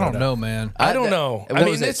Hardaway. I don't know, man. I don't know. I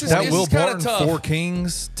mean, this that is Will kind of Barton tough. 4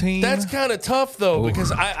 Kings team. That's kind of tough, though,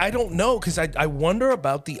 because I don't know, because I wonder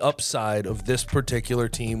about the upside of this particular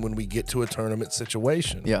team when we get to a tournament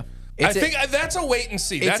situation. Yeah. I think that's a wait and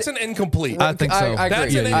see. That's an incomplete. I think so. I agree.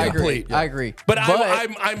 That's an incomplete. I agree. But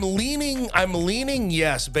I'm leaning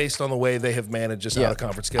yes based on the way they have managed this out of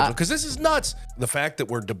conference schedule, because this is nuts. The fact that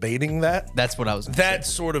we're debating that's what I was. That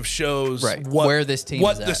sort of shows where this team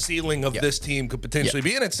what is the at. ceiling of this team could potentially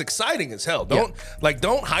be, and it's exciting as hell. Don't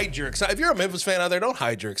hide your excitement. If you're a Memphis fan out there, don't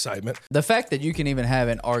hide your excitement. The fact that you can even have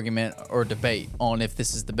an argument or debate on if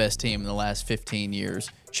this is the best team in the last 15 years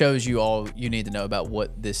shows you all you need to know about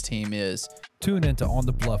what this team is. Tune in to On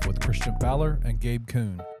the Bluff with Christian Fowler and Gabe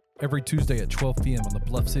Kuhn every Tuesday at 12 p.m. on the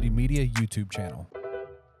Bluff City Media YouTube channel.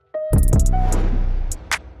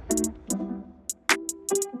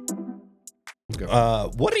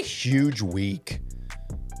 What a huge week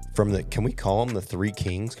from the. Can we call them the Three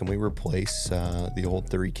Kings? Can we replace the old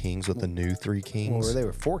Three Kings with the new Three Kings? Well, they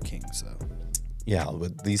were four kings, though. Yeah,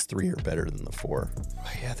 but these three are better than the four.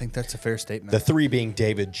 Yeah, I think that's a fair statement. The three being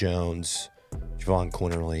David Jones, Javon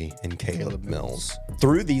Quinterly, and Caleb Mills.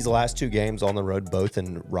 Through these last two games on the road, both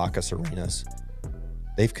in Raucous Arenas,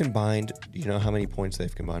 they've combined. Do you know how many points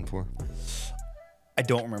they've combined for? I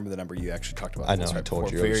don't remember the number. You actually talked about. I know. I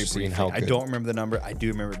told you. Very briefly. I don't remember the number. I do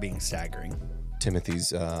remember it being staggering.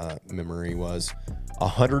 Timothy's memory was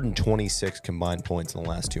 126 combined points in the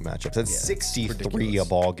last two matchups. That's 63 a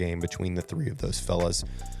ball game between the three of those fellas.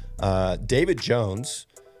 David Jones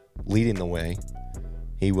leading the way.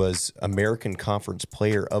 He was American Conference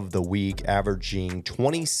Player of the Week, averaging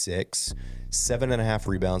 26, 7.5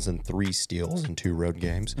 rebounds, and 3 steals in 2 road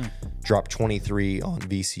games. Dropped 23 on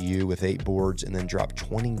VCU with 8 boards, and then dropped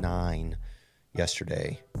 29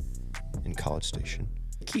 yesterday in College Station.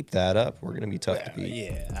 Keep that up. We're going to be tough to beat.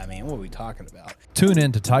 Yeah, I mean, what are we talking about? Tune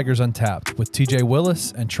in to Tigers Untapped with TJ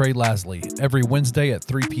Willis and Trey Lasley every Wednesday at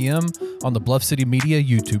 3 p.m. on the Bluff City Media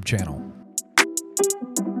YouTube channel.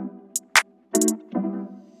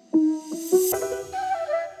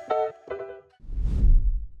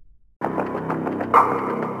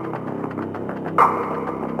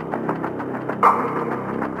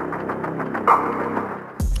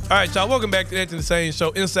 All right, y'all. Welcome back to the Anthony Sain Show,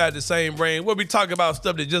 Inside the Sain Brain. We'll be talking about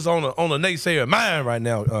stuff that's just on a naysayer mind right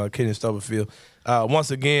now, Kenny Stubblefield.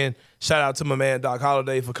 Once again, shout out to my man Doc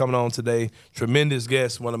Holliday for coming on today. Tremendous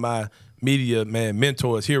guest, one of my media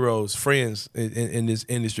mentors, heroes, friends in this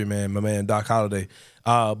industry, man. My man Doc Holliday.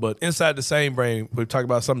 But Inside the Sain Brain, we're talking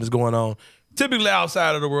about something that's going on, typically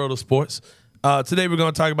outside of the world of sports. Today we're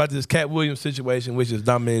going to talk about this Cat Williams situation, which has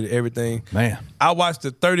dominated everything. Man, I watched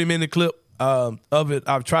the 30-minute clip of it.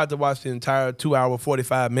 I've tried to watch the entire 2-hour,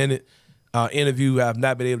 45-minute interview. I've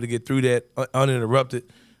not been able to get through that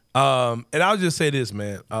uninterrupted. And I'll just say this,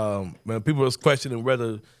 man. When people was questioning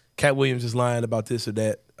whether Cat Williams is lying about this or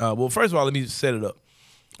that. Well, first of all, let me just set it up.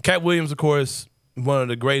 Cat Williams, of course, one of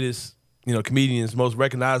the greatest, comedians, most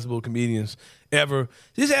recognizable comedians ever.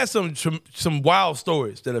 He's had some wild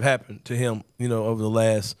stories that have happened to him, over the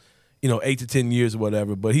last 8 to 10 years or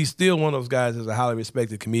whatever, but he's still one of those guys that's a highly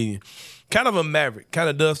respected comedian. Kind of a maverick, kind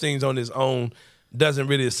of does things on his own, doesn't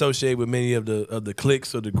really associate with many of the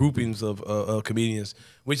cliques or the groupings of comedians,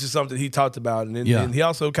 which is something he talked about. And he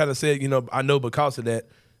also kind of said, I know because of that,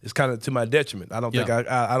 it's kind of to my detriment. I don't think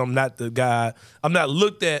I'm not the guy, I'm not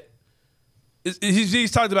looked at.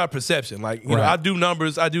 He's talked about perception. Like, I do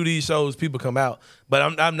numbers, I do these shows, people come out,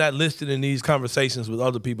 but I'm not listed in these conversations with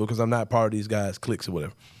other people because I'm not part of these guys' cliques or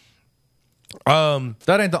whatever.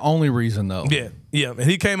 That ain't the only reason though. Yeah. And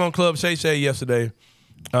he came on Club Shay Shay yesterday.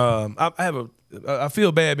 I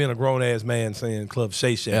feel bad being a grown ass man saying Club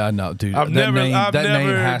Shay Shay. Yeah, I know, dude. I've that never name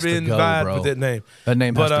has been to go, vibed bro. with that name. That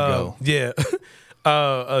name has to go.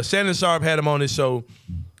 Yeah. Shannon Sharp had him on his show.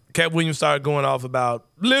 Cat Williams started going off about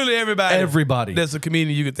literally everybody. That's a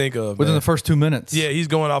comedian you could think of. Within the first 2 minutes. Yeah, he's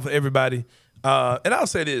going off of everybody. And I'll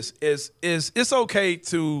say this: it's okay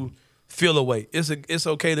to feel away. It's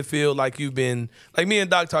okay to feel like you've been, like me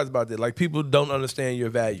and Doc talked about that. Like people don't understand your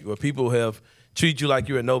value, or people have treated you like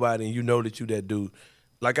you're a nobody, and you know that you that dude.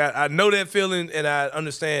 Like I know that feeling, and I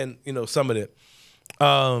understand some of that.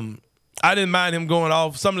 I didn't mind him going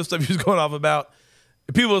off some of the stuff he was going off about.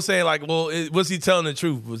 People were saying like, well, was he telling the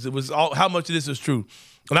truth? How much of this is true?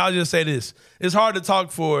 And I'll just say this: it's hard to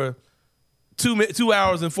talk for 2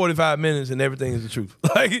 hours and 45 minutes and everything is the truth.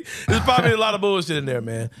 Like there's probably a lot of bullshit in there,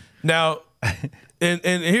 man. Now, and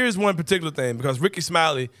here's one particular thing, because Ricky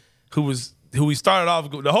Smiley, who he started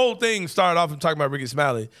off, the whole thing started off talking about Ricky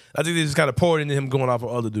Smiley. I think they just kind of poured into him going off of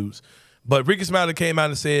other dudes. But Ricky Smiley came out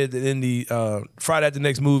and said that in the Friday After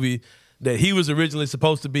Next movie that he was originally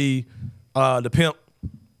supposed to be the pimp,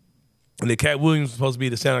 and that Cat Williams was supposed to be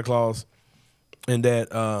the Santa Claus, and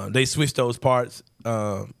that they switched those parts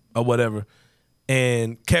or whatever.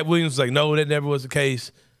 And Cat Williams was like, no, that never was the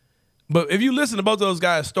case. But if you listen to both of those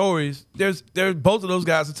guys' stories, there's both of those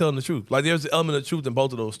guys are telling the truth. Like there's the element of truth in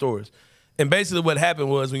both of those stories. And basically what happened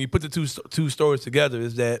was when you put the two stories together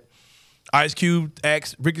is that Ice Cube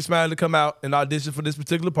asked Ricky Smiley to come out and audition for this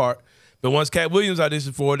particular part. But once Cat Williams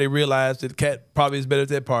auditioned for it, they realized that Cat probably is better at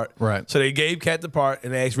that part. Right. So they gave Cat the part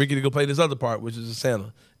and they asked Ricky to go play this other part, which is a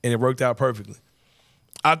Santa. And it worked out perfectly.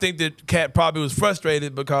 I think that Cat probably was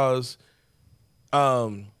frustrated because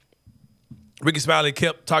Ricky Smiley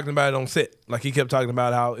kept talking about it on set. Like he kept talking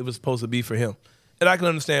about how it was supposed to be for him. And I can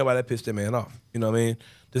understand why that pissed that man off. You know what I mean?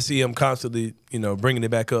 To see him constantly, bringing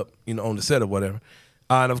it back up, on the set or whatever.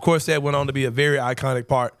 And of course, that went on to be a very iconic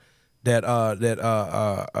part that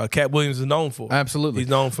Cat Williams is known for. Absolutely. He's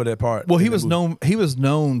known for that part. Well, he was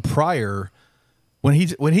known prior when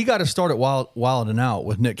he got to start at Wild and Out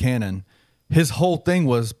with Nick Cannon. His whole thing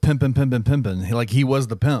was pimping. He was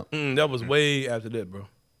the pimp. That was way after that, bro.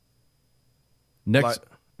 Next,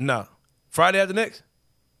 Friday After Next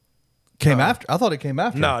came after. I thought it came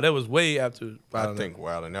after. No, that was way after. I think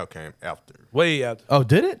Wild and Out came after. Way after. Oh,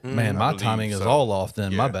 did it? Man, my timing is all off.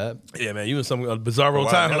 Then my bad. Yeah, man, you in some bizarro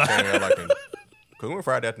timeline. Because when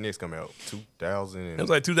Friday After Next come out, 2000. It was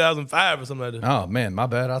like 2005 or something like that. Oh man, my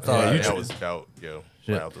bad. I thought that was about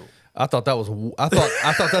Wild. I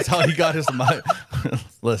thought that's how he got his mind.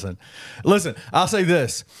 Listen. I'll say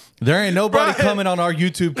this: there ain't nobody coming on our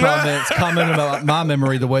YouTube comments commenting about my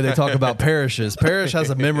memory the way they talk about Parrish's. Parrish has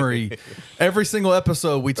a memory. Every single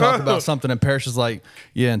episode we talk about something, and Parrish is like,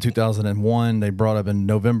 "Yeah, in 2001 they brought up in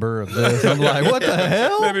November of this." I'm like, "What the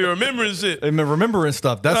hell?" Maybe remembering shit. Remembering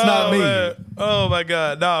stuff. That's not me. Man. Oh my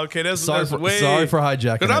God! No, okay, sorry for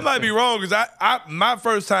hijacking. Because I might be wrong. Because my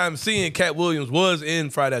first time seeing Cat Williams was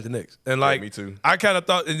in Friday After Next, and me too. I kind of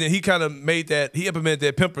thought, and then he kind of he implemented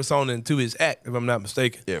that pimp persona into his act, if I'm not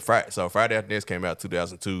mistaken. Yeah, Friday After Next came out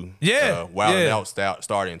 2002. Yeah, Wild and Out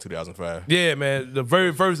started in 2005. Yeah, man, the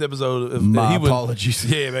very first episode. My apologies.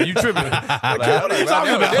 Yeah, man, you tripping? What are you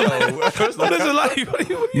talking about? What is it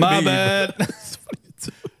like? My bad.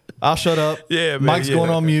 I'll shut up. Yeah, man. Mike's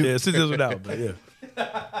going on mute. Yeah, sit this one out, man.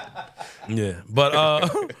 Yeah, but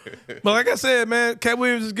like I said, man, Cat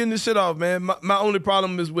Williams is getting this shit off, man. My only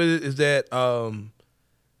problem is that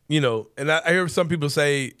and I hear some people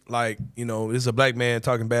say like, it's a black man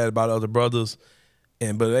talking bad about other brothers,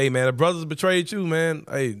 but hey, man, the brothers betrayed you, man.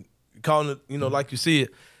 Hey, calling it, like you see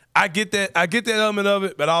it. I get that element of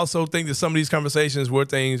it, but I also think that some of these conversations were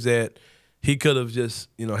things that he could have just,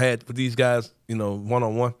 had with these guys,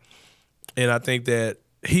 one-on-one. And I think that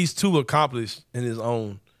he's too accomplished in his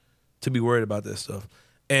own to be worried about that stuff.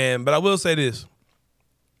 But I will say this.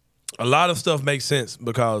 A lot of stuff makes sense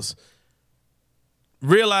because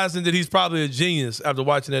realizing that he's probably a genius after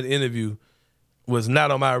watching that interview was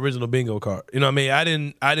not on my original bingo card. You know what I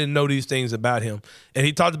mean? I didn't know these things about him. And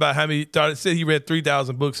he talked about said he read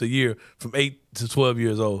 3,000 books a year from 8 to 12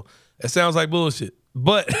 years old. That sounds like bullshit.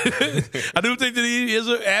 But I do think that he is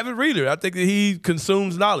an avid reader. I think that he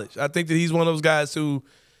consumes knowledge. I think that he's one of those guys who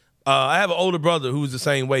I have an older brother who's the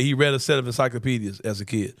same way. He read a set of encyclopedias as a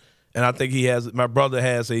kid. And I think my brother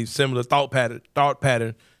has a similar thought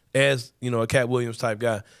pattern as, a Cat Williams type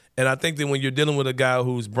guy. And I think that when you're dealing with a guy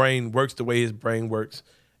whose brain works the way his brain works,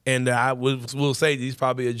 and I will say that he's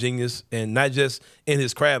probably a genius, and not just in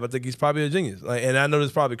his craft, I think he's probably a genius. And I know this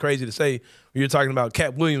is probably crazy to say when you're talking about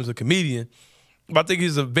Cat Williams, a comedian, but I think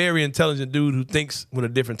he's a very intelligent dude who thinks with a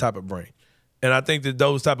different type of brain. And I think that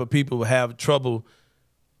those type of people have trouble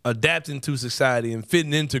adapting to society and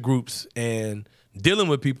fitting into groups and dealing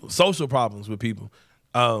with people, social problems with people.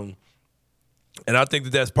 And I think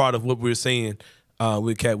that that's part of what we're seeing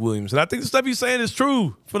with Cat Williams. And I think the stuff he's saying is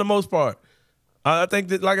true for the most part. I think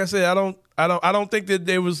that, like I said, I don't think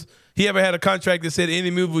that he ever had a contract that said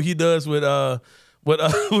any movie he does with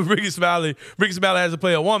Ricky Smiley has to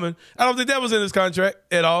play a woman. I don't think that was in his contract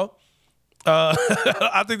at all.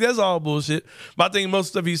 I think that's all bullshit. But I think most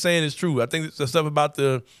of the stuff he's saying is true. I think the stuff about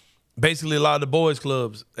basically a lot of the boys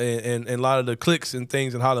clubs and a lot of the cliques and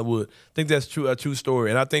things in Hollywood. I think that's a true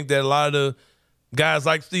story. And I think that a lot of the guys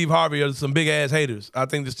like Steve Harvey are some big ass haters. I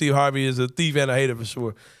think that Steve Harvey is a thief and a hater for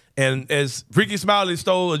sure. And as Ricky Smiley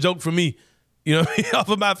stole a joke from me, off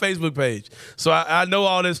of my Facebook page. So I know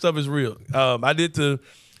all that stuff is real. I did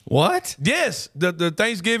What? Yes. The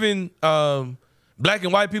Thanksgiving, black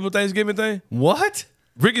and white people Thanksgiving thing. What?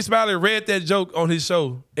 Ricky Smiley read that joke on his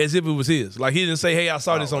show as if it was his. Like, he didn't say, hey, I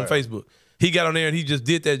saw this on Facebook. He got on there and he just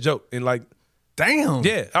did that joke. And like, damn.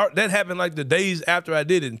 Yeah. That happened like the days after I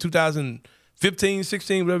did it in 2005 15,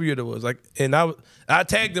 16, whatever year that was. Like, and I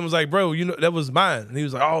tagged him, was like, bro, you know, that was mine. And he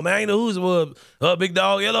was like, oh man, I ain't know whose it was. Big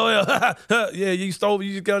dog, LOL. Yeah, you stole,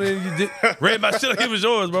 you just got in, you read my shit like it was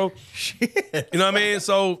yours, bro. Shit. You know what I mean?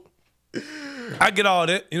 So I get all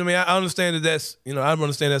that. You know what I mean? I understand that that's, you know, I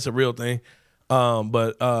understand that's a real thing.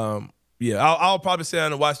 Yeah, I'll probably sit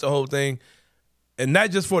down and watch the whole thing. And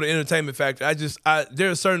not just for the entertainment factor.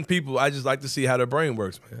 There are certain people I just like to see how their brain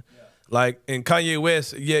works, man. Yeah. Like in Kanye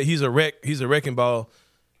West, yeah, he's a wreck. He's a wrecking ball,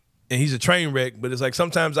 and he's a train wreck. But it's like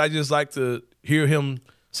sometimes I just like to hear him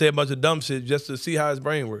say a bunch of dumb shit just to see how his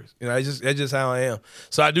brain works. You know, that's just how I am.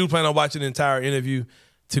 So I do plan on watching the entire interview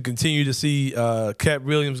to continue to see Cat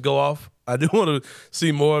Williams go off. I do want to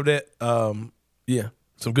see more of that. Yeah,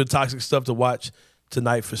 some good toxic stuff to watch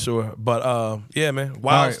tonight for sure. But yeah, man,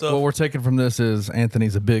 wild stuff. What we're taking from this is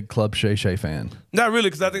Anthony's a big Club Shay Shay fan. Not really,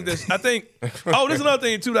 because I think this is another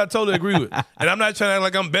thing too that I totally agree with. And I'm not trying to act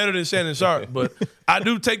like I'm better than Shannon Sharp, but I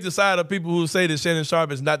do take the side of people who say that Shannon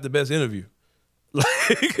Sharp is not the best interview. Like,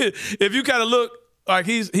 if you kind of look, like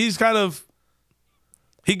he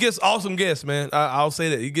gets awesome guests, man. I'll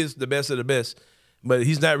say that. He gets the best of the best, but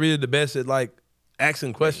he's not really the best at like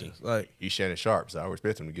asking questions. Like, he's Shannon Sharp, so I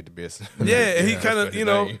expect him to get the best. Yeah, and he kind of, you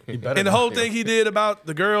know, and the whole thing he did about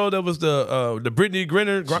the girl that was the Brittany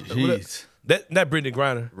Griner. Not Brittany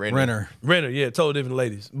Griner. Renner, yeah, totally different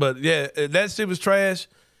ladies. But yeah, that shit was trash.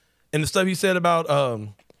 And the stuff he said about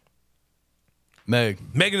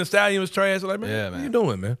Megan Thee Stallion was trash. Like, man, yeah, man, what are you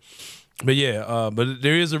doing, man? But yeah, but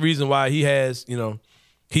there is a reason why he has, you know,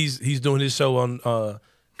 he's doing his show on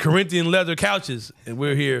Corinthian leather couches, and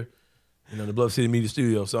we're here, you know, the Bluff City Media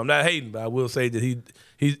Studio. So I'm not hating, but I will say that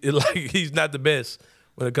he's not the best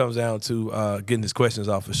when it comes down to getting his questions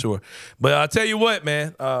off for sure. But I'll tell you what,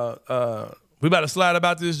 man, we about to slide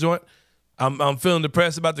about this joint. I'm feeling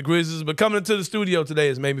depressed about the Grizzlies, but coming into the studio today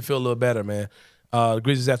has made me feel a little better, man. The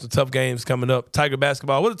Grizzlies after tough games coming up. Tiger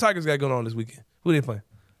basketball. What the Tigers got going on this weekend? Who are they playing?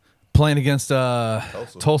 Playing against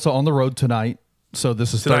Tulsa on the road tonight. So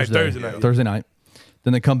this is Thursday night.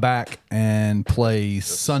 Then they come back and play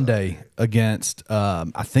Sunday against,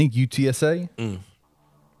 I think, UTSA.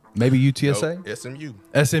 Maybe UTSA? Nope.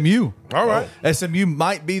 SMU. All right. SMU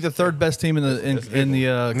might be the third best team in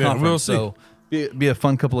the conference. We'll see. So be a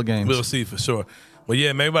fun couple of games. We'll see for sure. Well,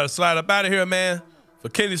 yeah, man, we about to slide up out of here, man. For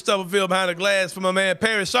Kenny Stubblefield behind the glass, for my man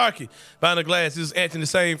Perry Sharkey behind the glass. This is Anthony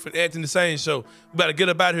Sain for the Anthony Sain Show. We about to get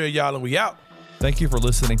up out of here, y'all, and we out. Thank you for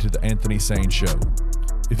listening to the Anthony Sain Show.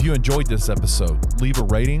 If you enjoyed this episode, leave a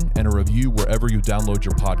rating and a review wherever you download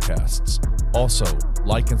your podcasts. Also,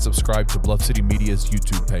 like and subscribe to Bluff City Media's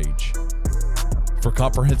YouTube page. For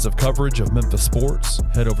comprehensive coverage of Memphis sports,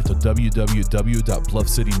 head over to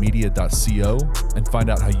www.bluffcitymedia.co and find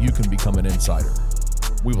out how you can become an insider.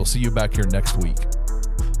 We will see you back here next week.